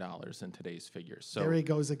 $6 million in today's figures. So there he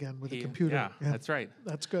goes again with the computer. Yeah, that's right.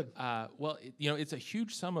 That's good. Well, it's a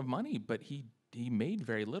huge sum of money, but he made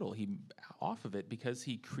very little off of it because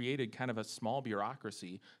he created kind of a small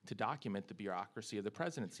bureaucracy to document the bureaucracy of the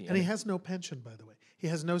presidency. And he has no pension, by the way. He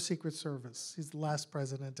has no Secret Service. He's the last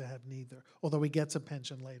president to have neither, although he gets a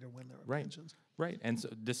pension later when there are pensions. Right, and so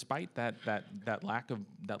despite that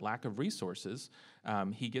lack of resources,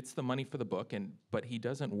 he gets the money for the book, but he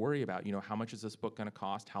doesn't worry about how much is this book going to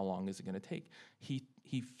cost, how long is it going to take.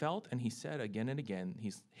 He felt and he said again and again,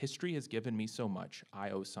 history has given me so much, I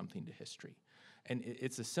owe something to history. And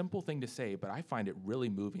it's a simple thing to say, but I find it really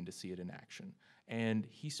moving to see it in action. And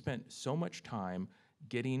he spent so much time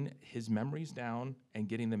getting his memories down and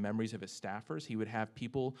getting the memories of his staffers. He would have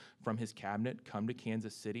people from his cabinet come to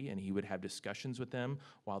Kansas City, and he would have discussions with them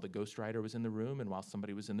while the ghostwriter was in the room and while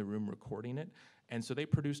somebody was in the room recording it. And so they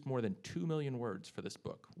produced more than 2 million words for this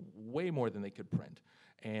book, way more than they could print.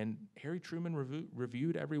 And Harry Truman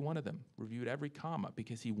reviewed every one of them, reviewed every comma,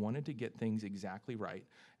 because he wanted to get things exactly right,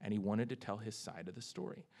 and he wanted to tell his side of the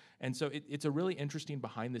story. And so it's a really interesting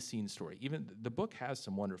behind-the-scenes story. Even the book has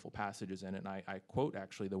some wonderful passages in it, and I quote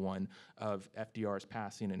actually the one of FDR's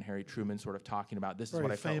passing and Harry Truman sort of talking about this Very is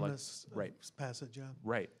what I felt like. famous passage, yeah.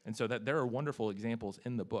 Right, and so there are wonderful examples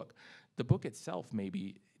in the book. The book itself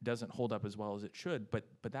maybe doesn't hold up as well as it should, but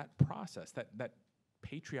that process, that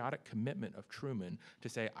patriotic commitment of Truman to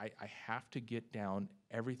say, I have to get down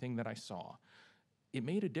everything that I saw, it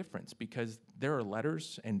made a difference, because there are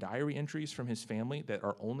letters and diary entries from his family that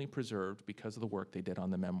are only preserved because of the work they did on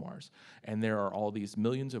the memoirs. And there are all these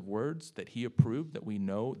millions of words that he approved that we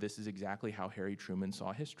know this is exactly how Harry Truman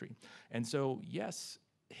saw history. And so, yes,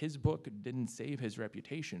 his book didn't save his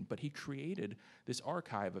reputation, but he created this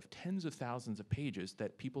archive of tens of thousands of pages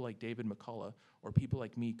that people like David McCullough or people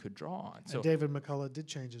like me could draw on. So, and David McCullough did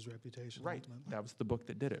change his reputation. Right, ultimately. That was the book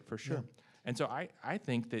that did it, for sure. Yeah. And so I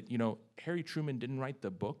think that, Harry Truman didn't write the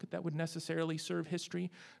book that would necessarily serve history,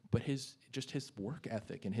 but his work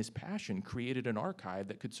ethic and his passion created an archive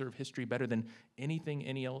that could serve history better than anything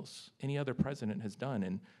any other president has done.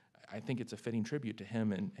 And I think it's a fitting tribute to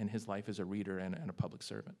him and his life as a reader and a public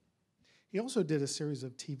servant. He also did a series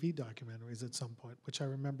of TV documentaries at some point, which I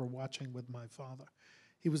remember watching with my father.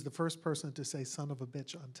 He was the first person to say "son of a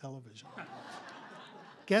bitch" on television.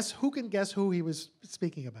 Who can guess who he was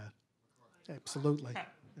speaking about? Absolutely.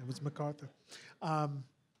 It was MacArthur.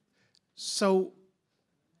 So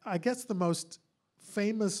I guess the most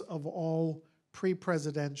famous of all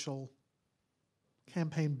pre-presidential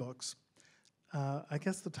campaign books, I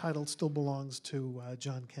guess the title still belongs to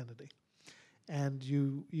John Kennedy. And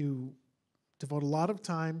you devote a lot of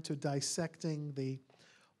time to dissecting the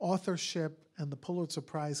authorship and the Pulitzer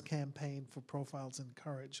Prize campaign for Profiles in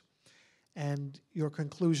Courage. And your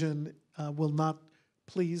conclusion will not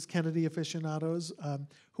please Kennedy aficionados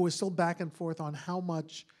who are still back and forth on how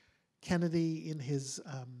much Kennedy in his,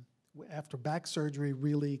 after back surgery,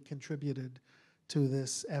 really contributed to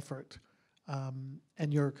this effort.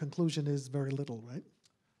 And your conclusion is very little, right?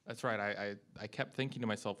 That's right. I kept thinking to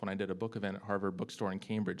myself when I did a book event at Harvard Bookstore in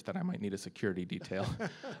Cambridge that I might need a security detail.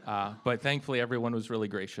 But thankfully, everyone was really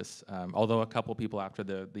gracious, although a couple people after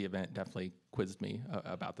the event definitely quizzed me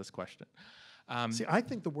about this question. See, I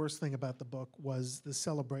think the worst thing about the book was the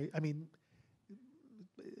celebration. I mean,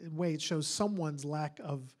 in a way, it shows someone's lack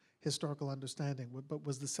of historical understanding, but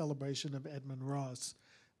was the celebration of Edmund Ross,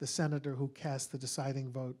 the senator who cast the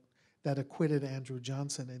deciding vote that acquitted Andrew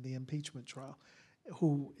Johnson in the impeachment trial,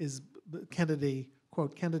 who is Kennedy,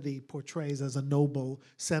 quote, Kennedy portrays as a noble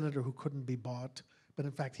senator who couldn't be bought, but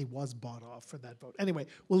in fact he was bought off for that vote. Anyway,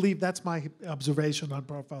 we'll leave, that's my observation on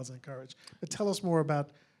Profiles in Courage. But tell us more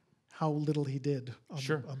about how little he did on,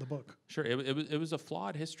 Sure. On the book. Sure, it was a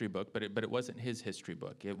flawed history book, but it wasn't his history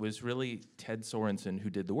book. It was really Ted Sorensen who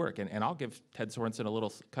did the work, and I'll give Ted Sorensen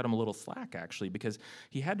cut him a little slack actually, because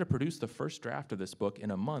he had to produce the first draft of this book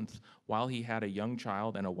in a month while he had a young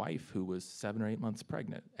child and a wife who was 7 or 8 months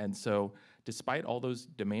pregnant, and so despite all those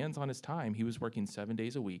demands on his time, he was working 7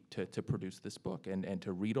 days a week to produce this book and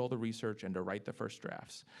to read all the research and to write the first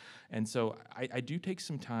drafts. And so I do take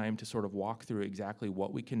some time to sort of walk through exactly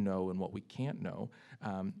what we can know and what we can't know,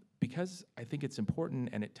 because I think it's important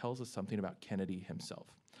and it tells us something about Kennedy himself.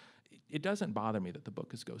 It doesn't bother me that the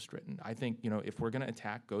book is ghostwritten. I think, if we're going to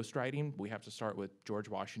attack ghostwriting, we have to start with George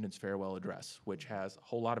Washington's farewell address, which has a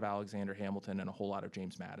whole lot of Alexander Hamilton and a whole lot of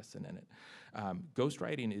James Madison in it.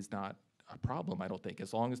 Ghostwriting is not a problem, I don't think,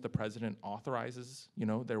 as long as the president authorizes,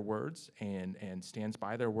 their words and stands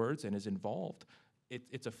by their words and is involved.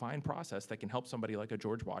 It's a fine process that can help somebody like a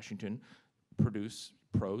George Washington produce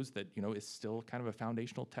prose that, is still kind of a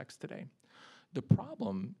foundational text today. The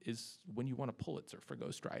problem is when you want a Pulitzer for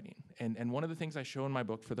ghostwriting. And one of the things I show in my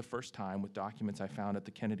book for the first time with documents I found at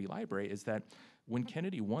the Kennedy Library is that when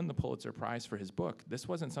Kennedy won the Pulitzer Prize for his book, this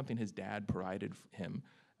wasn't something his dad provided him.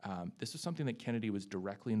 This was something that Kennedy was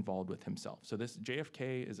directly involved with himself. So this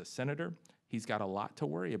JFK is a senator. He's got a lot to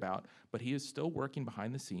worry about, but he is still working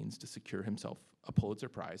behind the scenes to secure himself a Pulitzer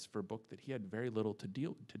Prize for a book that he had very little to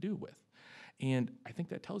do with. And I think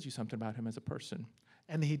that tells you something about him as a person.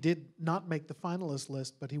 And he did not make the finalist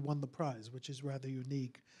list, but he won the prize, which is rather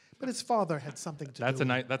unique. But his father had something to do with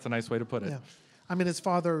it. That's a nice way to put it. Yeah. I mean, his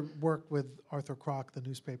father worked with Arthur Kroc, the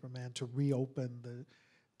newspaper man, to reopen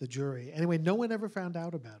the jury. Anyway, no one ever found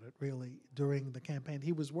out about it, really, during the campaign.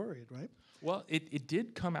 He was worried, right? Well, it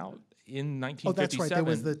did come out in 1957. Oh, that's right. There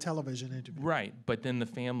was the television interview. Right, but then the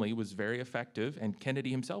family was very effective, and Kennedy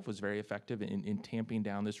himself was very effective in tamping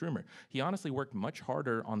down this rumor. He honestly worked much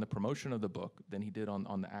harder on the promotion of the book than he did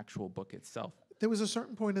on the actual book itself. There was a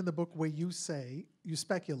certain point in the book where you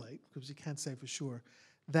speculate, because you can't say for sure,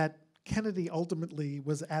 that Kennedy ultimately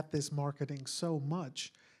was at this marketing so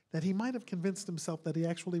much that he might have convinced himself that he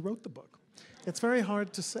actually wrote the book. It's very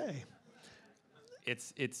hard to say.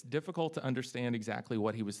 It's difficult to understand exactly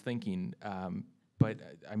what he was thinking, but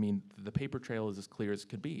I mean, the paper trail is as clear as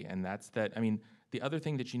could be, and that's that. I mean, the other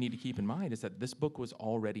thing that you need to keep in mind is that this book was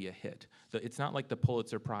already a hit. It's not like the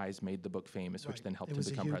Pulitzer Prize made the book famous, which then helped him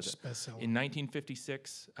become president. In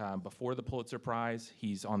 1956, before the Pulitzer Prize,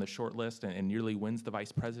 he's on the short list and nearly wins the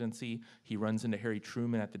vice presidency. He runs into Harry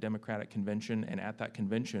Truman at the Democratic convention, and at that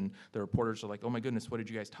convention, the reporters are like, "Oh my goodness, what did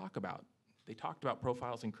you guys talk about?" They talked about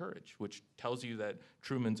Profiles in Courage, which tells you that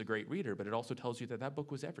Truman's a great reader, but it also tells you that that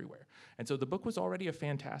book was everywhere. And so the book was already a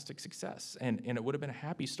fantastic success, and it would have been a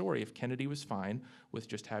happy story if Kennedy was fine with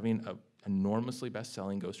just having an enormously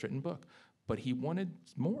best-selling ghostwritten book. But he wanted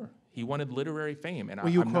more. He wanted literary fame. And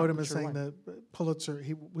well, you quote him as saying the Pulitzer,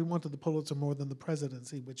 we wanted the Pulitzer more than the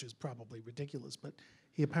presidency, which is probably ridiculous, but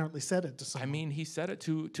he apparently said it to someone. I mean, he said it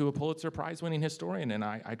to a Pulitzer Prize-winning historian, and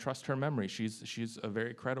I trust her memory. She's a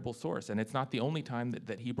very credible source, and it's not the only time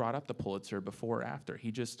that he brought up the Pulitzer before or after.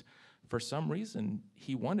 He just, for some reason,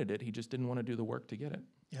 he wanted it. He just didn't want to do the work to get it.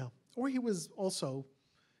 Yeah, or he was also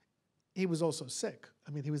sick.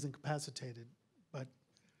 I mean, he was incapacitated, but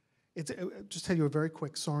just tell you a very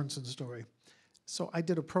quick Sorensen story. So I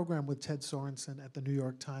did a program with Ted Sorensen at the New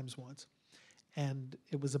York Times once, and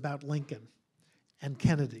it was about Lincoln and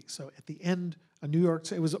Kennedy. So at the end,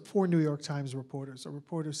 it was 4 New York Times reporters. A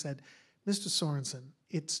reporter said, "Mr. Sorensen,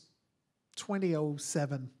 it's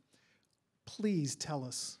 2007. Please tell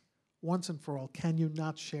us, once and for all, can you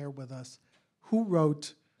not share with us who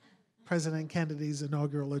wrote President Kennedy's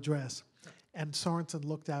inaugural address?" And Sorensen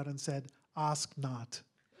looked out and said, "Ask not."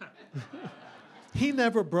 He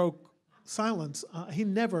never broke silence. He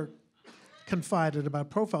never confided about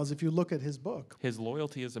profiles. If you look at his book, his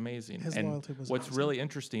loyalty is amazing. His loyalty was what's amazing. really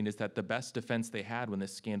interesting is that the best defense they had when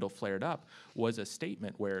this scandal flared up was a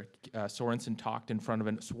statement where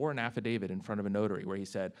Sorensen swore an affidavit in front of a notary where he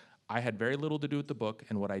said, "I had very little to do with the book,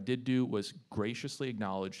 and what I did do was graciously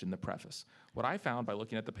acknowledged in the preface." What I found by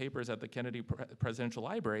looking at the papers at the Kennedy Presidential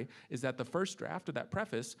Library is that the first draft of that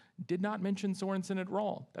preface did not mention Sorensen at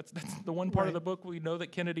all. That's the one part of the book we know that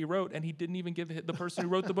Kennedy wrote, and he didn't even give the person who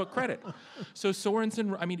wrote the book credit. So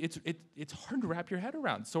Sorensen, I mean, it's hard to wrap your head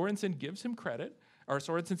around. Sorensen gives him credit, or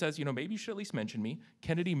Sorensen says, maybe you should at least mention me.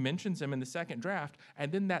 Kennedy mentions him in the second draft,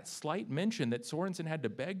 and then that slight mention that Sorensen had to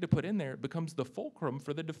beg to put in there becomes the fulcrum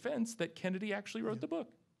for the defense that Kennedy actually wrote the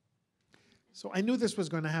book. So I knew this was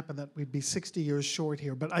going to happen, that we'd be 60 years short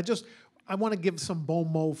here, but I want to give some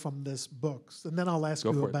bon mot from this book, and then I'll ask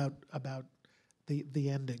you about the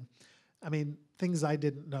ending. I mean, things I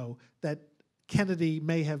didn't know, that Kennedy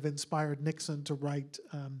may have inspired Nixon to write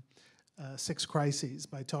 6 Crises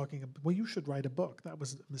by talking about, well, you should write a book. That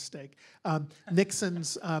was a mistake.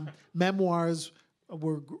 Nixon's memoirs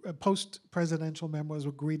post-presidential memoirs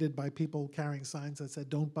were greeted by people carrying signs that said,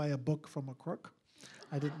 "Don't buy a book from a crook."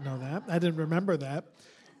 I didn't know that. I didn't remember that.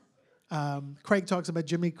 Craig talks about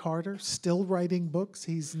Jimmy Carter still writing books.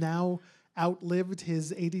 He's now outlived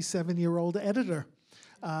his 87-year-old editor.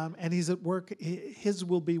 And he's at work. His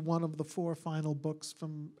will be one of the 4 final books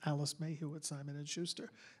from Alice Mayhew at Simon &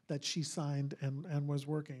 Schuster that she signed and was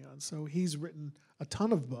working on. So he's written a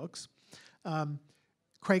ton of books.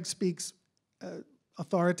 Craig speaks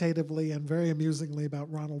authoritatively and very amusingly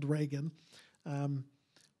about Ronald Reagan,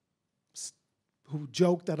 who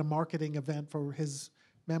joked at a marketing event for his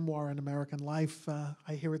memoir, An American Life.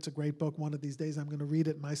 I hear it's a great book. One of these days I'm going to read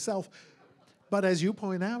it myself. But as you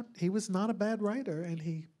point out, he was not a bad writer, and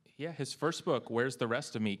his first book, Where's the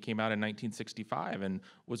Rest of Me, came out in 1965 and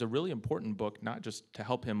was a really important book, not just to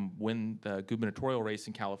help him win the gubernatorial race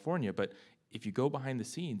in California, but if you go behind the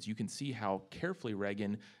scenes, you can see how carefully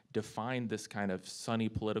Reagan defined this kind of sunny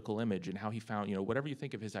political image and how he found, whatever you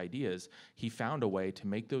think of his ideas, he found a way to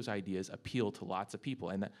make those ideas appeal to lots of people.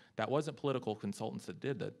 And that wasn't political consultants that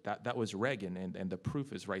did that. That was Reagan, and the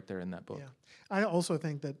proof is right there in that book. Yeah. I also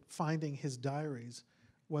think that finding his diaries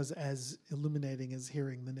was as illuminating as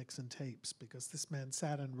hearing the Nixon tapes, because this man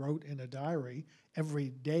sat and wrote in a diary every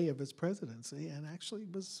day of his presidency and actually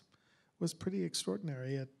was pretty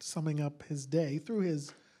extraordinary at summing up his day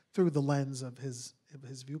through the lens of his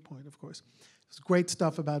viewpoint, of course. There's great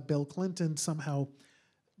stuff about Bill Clinton somehow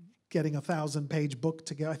getting a 1,000-page book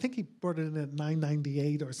together. I think he brought it in at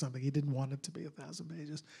 998 or something. He didn't want it to be 1,000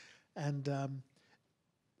 pages. And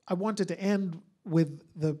I wanted to end with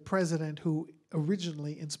the president who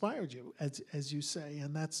originally inspired you, as you say,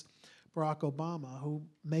 and that's Barack Obama, who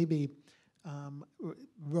maybe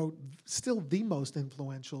wrote still the most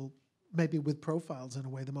influential, maybe with profiles in a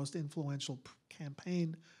way, the most influential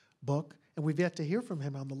campaign book, and we've yet to hear from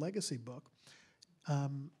him on the legacy book.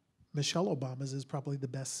 Michelle Obama's is probably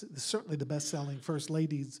certainly the best-selling First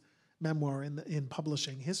Lady's memoir in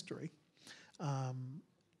publishing history.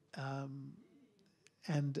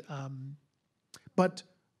 But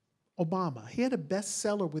Obama, he had a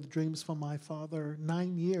bestseller with Dreams from My Father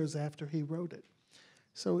 9 years after he wrote it.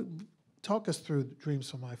 So talk us through Dreams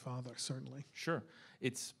from My Father, certainly. Sure.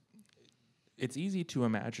 It's easy to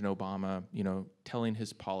imagine Obama, telling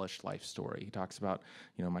his polished life story. He talks about,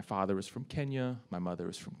 my father was from Kenya, my mother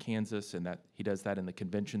was from Kansas, and that he does that in the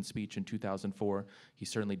convention speech in 2004. He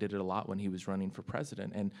certainly did it a lot when he was running for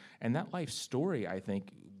president. And that life story, I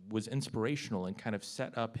think, was inspirational and kind of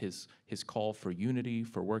set up his call for unity,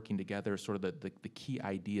 for working together, sort of the key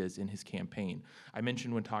ideas in his campaign. I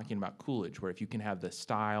mentioned when talking about Coolidge, where if you can have the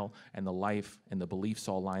style and the life and the beliefs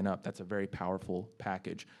all line up, that's a very powerful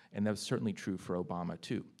package. And that was certainly true for Obama,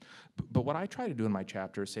 too. But what I try to do in my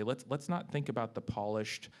chapter is say, let's not think about the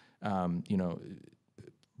polished,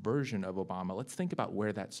 version of Obama. Let's think about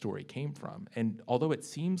where that story came from. And although it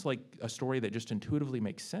seems like a story that just intuitively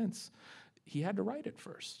makes sense, he had to write it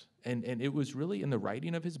first. And it was really in the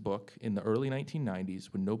writing of his book in the early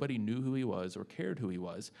 1990s, when nobody knew who he was or cared who he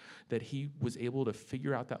was, that he was able to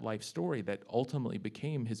figure out that life story that ultimately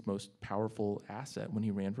became his most powerful asset when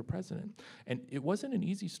he ran for president. And it wasn't an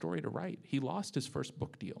easy story to write. He lost his first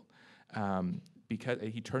book deal because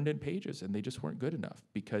he turned in pages and they just weren't good enough,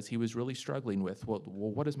 because he was really struggling with, well,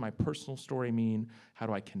 what does my personal story mean? How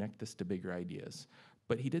do I connect this to bigger ideas?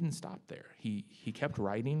 But he didn't stop there. He kept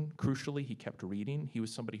writing. Crucially, he kept reading. He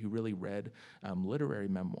was somebody who really read literary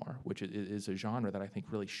memoir, which is a genre that I think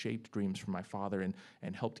really shaped dreams from my father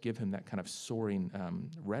and helped give him that kind of soaring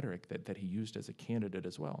rhetoric that he used as a candidate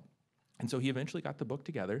as well. And so he eventually got the book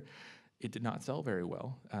together. It did not sell very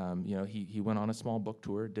well. He went on a small book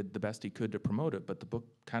tour, did the best he could to promote it, but the book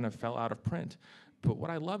kind of fell out of print. But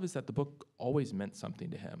what I love is that the book always meant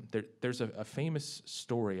something to him. There's a famous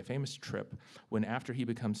story, a famous trip, when after he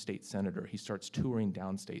becomes state senator, he starts touring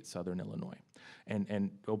downstate southern Illinois.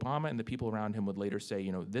 And Obama and the people around him would later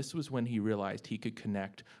say, this was when he realized he could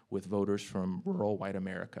connect with voters from rural white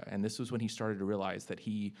America. And this was when he started to realize that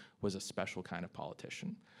he was a special kind of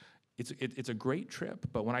politician. It's a great trip,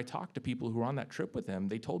 but when I talked to people who were on that trip with him,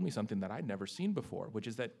 they told me something that I'd never seen before, which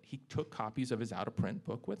is that he took copies of his out-of-print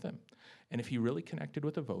book with him. And if he really connected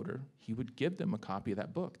with a voter, he would give them a copy of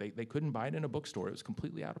that book. They couldn't buy it in a bookstore. It was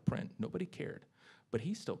completely out of print. Nobody cared, but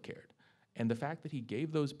he still cared. And the fact that he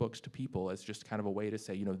gave those books to people as just kind of a way to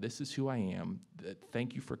say, this is who I am,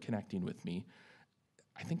 thank you for connecting with me,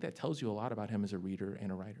 I think that tells you a lot about him as a reader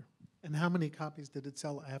and a writer. And how many copies did it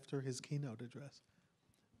sell after his keynote address?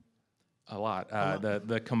 A lot.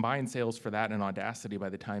 The combined sales for that and Audacity by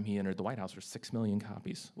the time he entered the White House were 6 million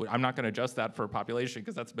copies. I'm not going to adjust that for population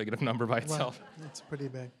because that's a big enough number by itself. Well, it's pretty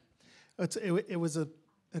big. It was an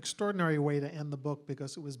extraordinary way to end the book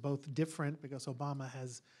because it was both different, because Obama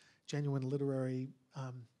has genuine literary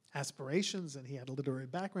aspirations and he had a literary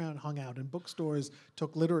background, hung out in bookstores,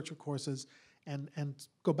 took literature courses, and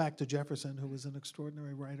go back to Jefferson, who was an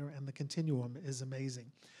extraordinary writer, and the continuum is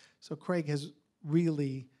amazing. So Craig has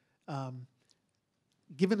really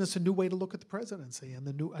given us a new way to look at the presidency and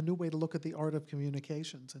a new way to look at the art of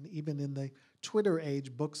communications. And even in the Twitter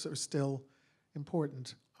age, books are still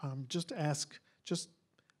important. Just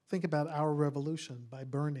think about Our Revolution by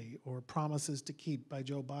Bernie or Promises to Keep by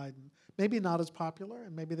Joe Biden. Maybe not as popular,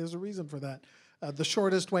 and maybe there's a reason for that. The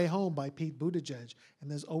Shortest Way Home by Pete Buttigieg. And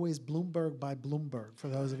there's always Bloomberg by Bloomberg, for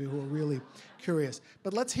those of you who are really curious.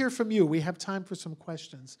 But let's hear from you. We have time for some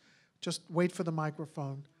questions. Just wait for the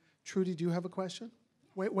microphone. Trudy, do you have a question?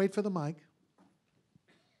 Wait for the mic.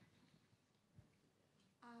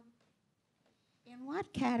 In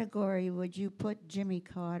what category would you put Jimmy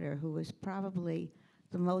Carter, who was probably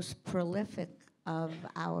the most prolific of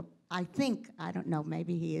our, I don't know,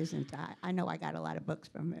 maybe he isn't. I know I got a lot of books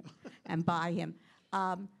from him and by him.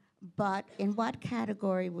 But in what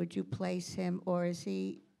category would you place him, or is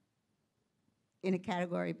he in a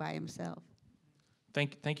category by himself?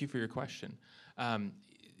 Thank you for your question.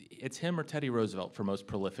 It's him or Teddy Roosevelt for most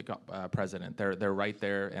prolific president. They're right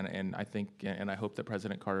there, and I think and I hope that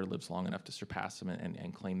President Carter lives long enough to surpass him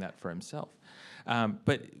and claim that for himself.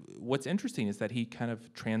 But what's interesting is that he kind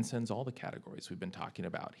of transcends all the categories we've been talking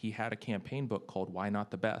about. He had a campaign book called Why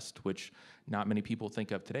Not the Best, which not many people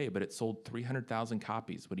think of today, but it sold 300,000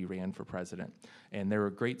 copies when he ran for president. And there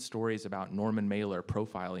were great stories about Norman Mailer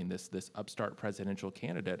profiling this upstart presidential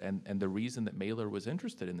candidate, and the reason that Mailer was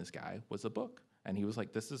interested in this guy was the book. And he was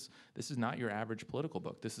like, this is not your average political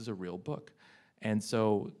book. This is a real book. And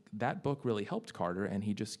so that book really helped Carter, and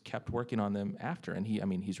he just kept working on them after. And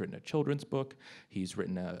he's written a children's book. He's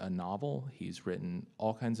written a novel. He's written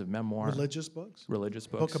all kinds of memoir. Religious books? Religious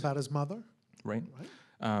books. Book about his mother? Right.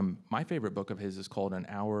 My favorite book of his is called An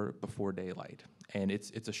Hour Before Daylight. And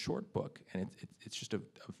it's a short book, and it's just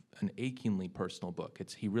an achingly personal book.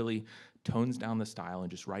 He really tones down the style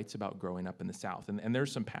and just writes about growing up in the South. And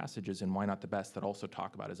there's some passages in Why Not the Best that also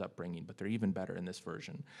talk about his upbringing, but they're even better in this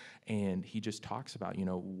version. And he just talks about,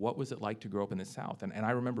 what was it like to grow up in the South? And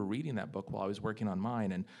I remember reading that book while I was working on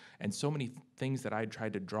mine, and so many things that I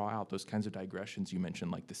tried to draw out, those kinds of digressions you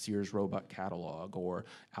mentioned, like the Sears Roebuck catalog or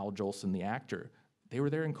Al Jolson, the actor, they were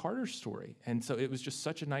there in Carter's story. And so it was just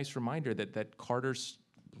such a nice reminder that Carter's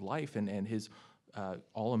life and his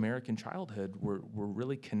all-American childhood were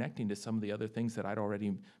really connecting to some of the other things that I'd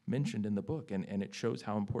already mentioned in the book. And it shows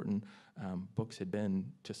how important books had been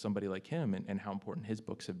to somebody like him, and how important his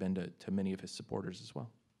books have been to many of his supporters as well.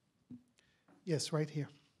 Yes, right here.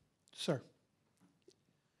 Sir.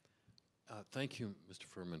 Thank you, Mr.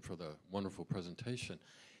 Fehrman, for the wonderful presentation.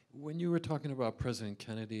 When you were talking about President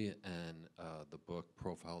Kennedy and the book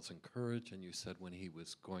Profiles in Courage, and you said when he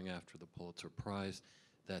was going after the Pulitzer Prize,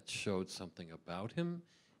 that showed something about him,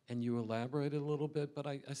 and you elaborated a little bit, but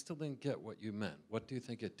I still didn't get what you meant. What do you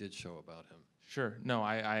think it did show about him? Sure. No,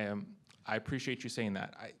 I appreciate you saying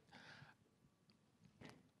that.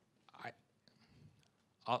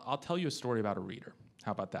 I'll tell you a story about a reader.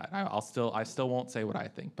 How about that? I still won't say what I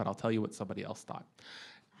think, but I'll tell you what somebody else thought.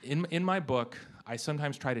 In my book, I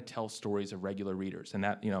sometimes try to tell stories of regular readers, and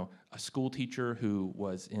that, a school teacher who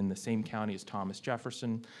was in the same county as Thomas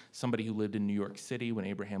Jefferson, somebody who lived in New York City when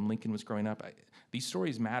Abraham Lincoln was growing up. These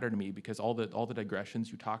stories matter to me because all the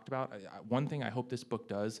digressions you talked about. One thing I hope this book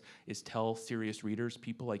does is tell serious readers,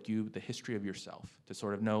 people like you, the history of yourself, to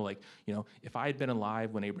sort of know, if I had been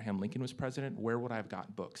alive when Abraham Lincoln was president, where would I have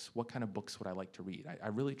gotten books? What kind of books would I like to read? I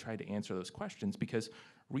really tried to answer those questions because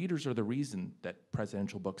readers are the reason that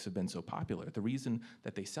presidential books have been so popular. The reason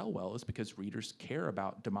that they sell well is because readers care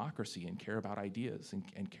about democracy and care about ideas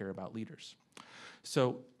and care about leaders.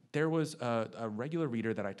 So there was a regular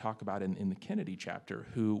reader that I talk about in the Kennedy chapter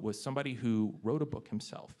who was somebody who wrote a book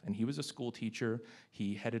himself. And he was a school teacher.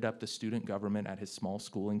 He headed up the student government at his small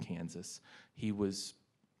school in Kansas. He was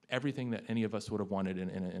everything that any of us would have wanted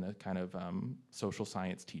in a kind of social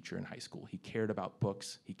science teacher in high school. He cared about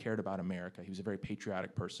books. He cared about America. He was a very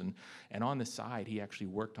patriotic person. And on the side, he actually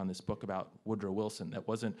worked on this book about Woodrow Wilson that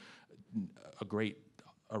wasn't a great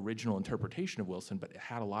original interpretation of Wilson, but it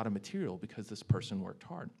had a lot of material because this person worked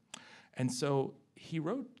hard. And so he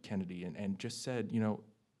wrote Kennedy and just said,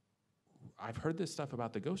 I've heard this stuff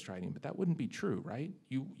about the ghostwriting, but that wouldn't be true, right?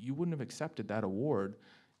 You wouldn't have accepted that award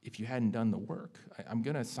if you hadn't done the work. I'm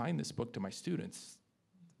going to assign this book to my students.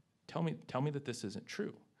 Tell me that this isn't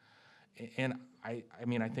true. And I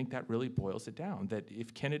think that really boils it down, that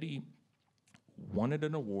if Kennedy wanted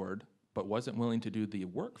an award but wasn't willing to do the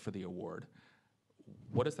work for the award,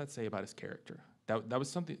 what does that say about his character? That was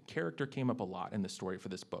something, character came up a lot in the story for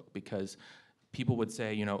this book because people would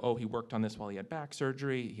say, oh, he worked on this while he had back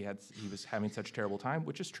surgery, he was having such a terrible time,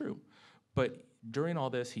 which is true. But during all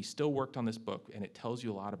this, he still worked on this book, and it tells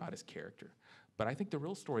you a lot about his character. But I think the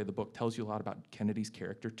real story of the book tells you a lot about Kennedy's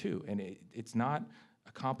character, too. And it's not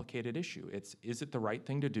a complicated issue. Is it the right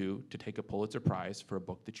thing to do to take a Pulitzer Prize for a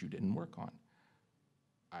book that you didn't work on?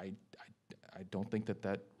 I don't think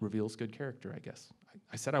that reveals good character, I guess.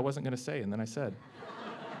 I said I wasn't going to say, and then I said.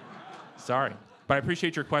 Sorry. But I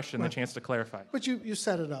appreciate your question, the chance to clarify. But you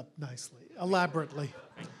set it up nicely, elaborately.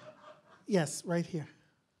 Yes, right here.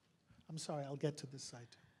 I'm sorry, I'll get to this side.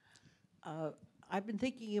 I've been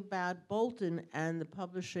thinking about Bolton and the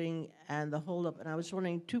publishing and the holdup, and I was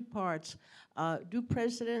wondering two parts. Do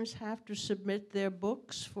presidents have to submit their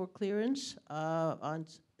books for clearance, on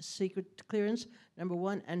secret clearance, number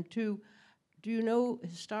one? And two, do you know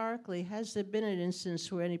historically, has there been an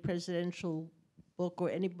instance where any presidential book or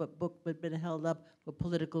any book had been held up for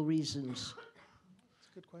political reasons?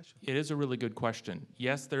 Good question. It is a really good question.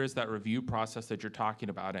 Yes, there is that review process that you're talking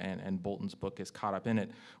about, and Bolton's book is caught up in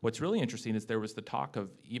it. What's really interesting is there was the talk of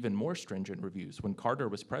even more stringent reviews. When Carter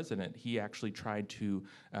was president, he actually tried to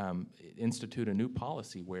institute a new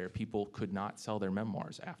policy where people could not sell their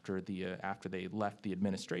memoirs after they left the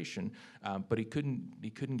administration, but he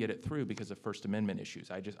couldn't get it through because of First Amendment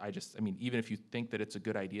issues. Even if you think that it's a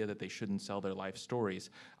good idea that they shouldn't sell their life stories,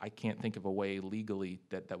 I can't think of a way legally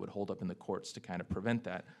that would hold up in the courts to kind of prevent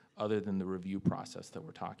that other than the review process that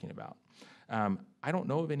we're talking about. I don't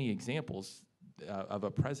know of any examples of a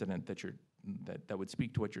president that would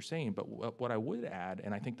speak to what you're saying, but what I would add,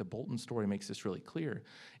 and I think the Bolton story makes this really clear,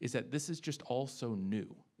 is that this is just all so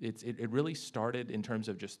new. It really started in terms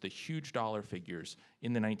of just the huge dollar figures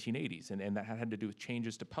in the 1980s, and that had to do with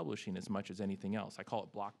changes to publishing as much as anything else. I call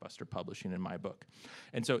it blockbuster publishing in my book.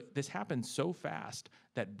 And so this happened so fast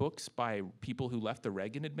that books by people who left the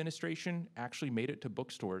Reagan administration actually made it to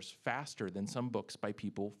bookstores faster than some books by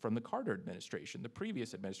people from the Carter administration, the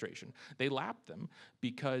previous administration. They lapped them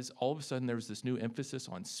because all of a sudden there was this new emphasis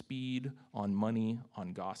on speed, on money,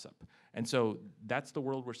 on gossip. And so that's the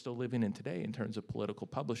world we're still living in today in terms of political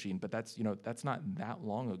publishing, but that's not that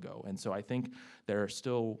long ago. And so I think there are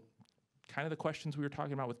still kind of the questions we were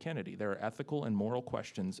talking about with Kennedy. There are ethical and moral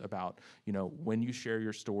questions about, when you share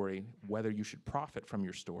your story, whether you should profit from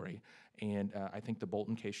your story. And I think the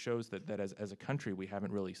Bolton case shows that as a country, we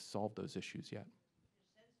haven't really solved those issues yet.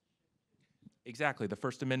 Exactly. The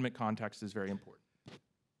First Amendment context is very important.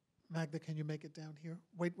 Magda, can you make it down here?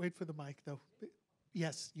 Wait for the mic, though.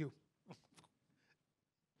 Yes, you.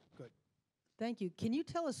 Good. Thank you. Can you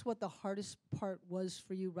tell us what the hardest part was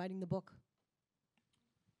for you writing the book?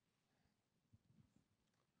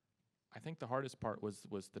 I think the hardest part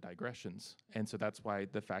was the digressions, and so that's why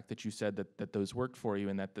the fact that you said that those worked for you,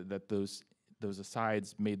 and that those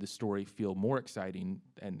asides made the story feel more exciting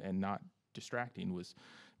and not distracting, was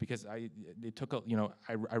because it took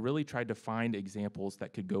I really tried to find examples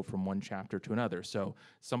that could go from one chapter to another. So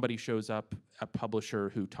somebody shows up, a publisher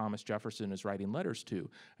who Thomas Jefferson is writing letters to,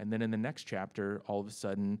 and then in the next chapter, all of a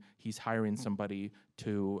sudden he's hiring somebody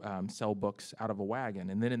to sell books out of a wagon,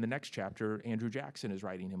 and then in the next chapter, Andrew Jackson is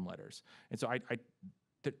writing him letters, and so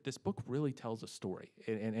this book really tells a story,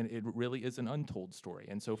 and it really is an untold story.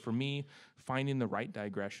 And so for me, finding the right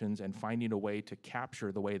digressions and finding a way to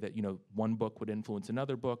capture the way that, one book would influence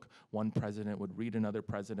another book, one president would read another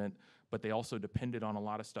president, but they also depended on a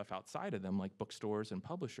lot of stuff outside of them, like bookstores and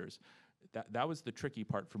publishers. That was the tricky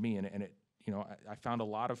part for me, and it, I found a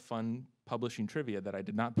lot of fun publishing trivia that I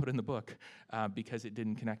did not put in the book because it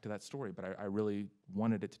didn't connect to that story, but I really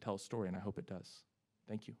wanted it to tell a story, and I hope it does.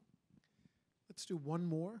 Thank you. Let's do one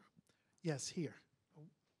more. Yes, here.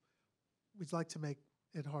 We'd like to make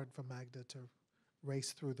it hard for Magda to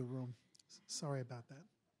race through the room. Sorry about that.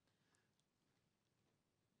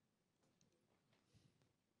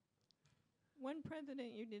 One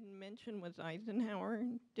president you didn't mention was Eisenhower.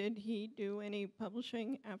 Did he do any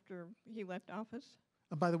publishing after he left office?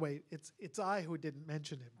 And by the way, it's I who didn't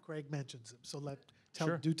mention him. Craig mentions him, so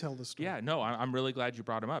Sure. do tell the story. Yeah, no, I'm really glad you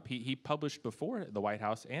brought him up. He published before the White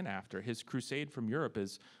House and after. His Crusade from Europe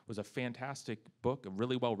was a fantastic book,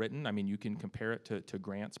 really well written. I mean, you can compare it to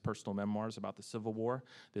Grant's personal memoirs about the Civil War.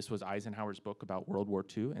 This was Eisenhower's book about World War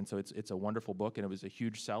II, and so it's a wonderful book, and it was a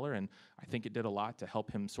huge seller, and I think it did a lot to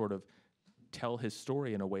help him sort of tell his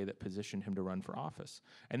story in a way that positioned him to run for office.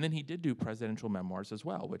 And then he did do presidential memoirs as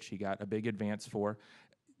well, which he got a big advance for.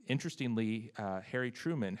 Interestingly, Harry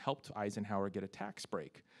Truman helped Eisenhower get a tax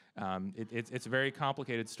break. It's a very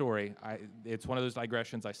complicated story. It's one of those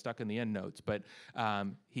digressions I stuck in the end notes, but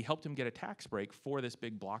he helped him get a tax break for this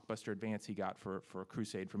big blockbuster advance he got for a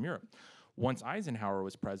crusade from Europe. Once Eisenhower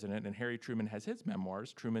was president and Harry Truman has his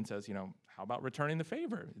memoirs, Truman says, how about returning the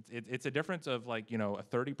favor? It's a difference of a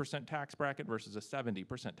 30% tax bracket versus a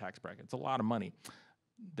 70% tax bracket. It's a lot of money.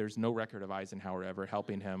 There's no record of Eisenhower ever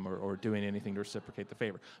helping him or doing anything to reciprocate the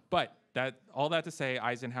favor. But all that to say,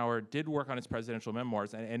 Eisenhower did work on his presidential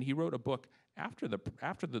memoirs, and he wrote a book after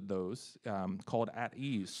those called At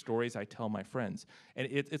Ease, Stories I Tell My Friends. And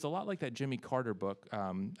it's a lot like that Jimmy Carter book,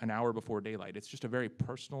 An Hour Before Daylight. It's just a very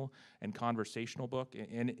personal and conversational book.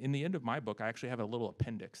 And in the end of my book, I actually have a little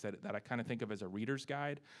appendix that I kind of think of as a reader's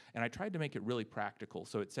guide, and I tried to make it really practical.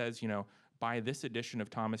 So it says, buy this edition of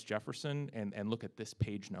Thomas Jefferson and look at this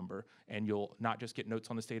page number, and you'll not just get notes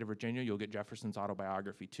on the state of Virginia, you'll get Jefferson's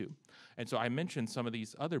autobiography too. And so I mentioned some of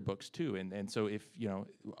these other books too, and so if,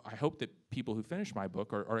 I hope that people who finish my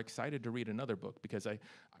book are excited to read another book, because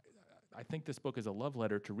I think this book is a love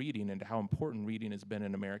letter to reading and to how important reading has been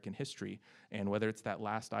in American history. And whether it's that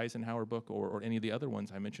last Eisenhower book or any of the other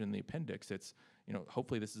ones I mentioned in the appendix, it's,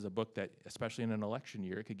 hopefully this is a book that, especially in an election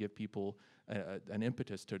year, it could give people an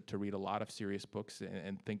impetus to read a lot of serious books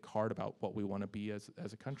and think hard about what we want to be as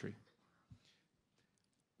a country.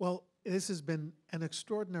 Well, this has been an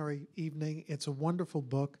extraordinary evening. It's a wonderful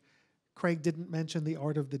book. Craig didn't mention The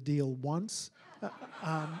Art of the Deal once.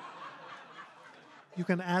 You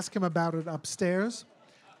can ask him about it upstairs.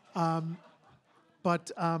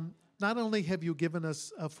 But not only have you given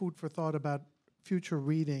us food for thought about future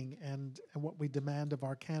reading and what we demand of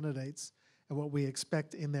our candidates and what we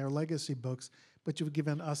expect in their legacy books, but you've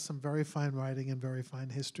given us some very fine writing and very fine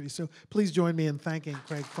history. So please join me in thanking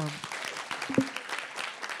Craig Fehrman.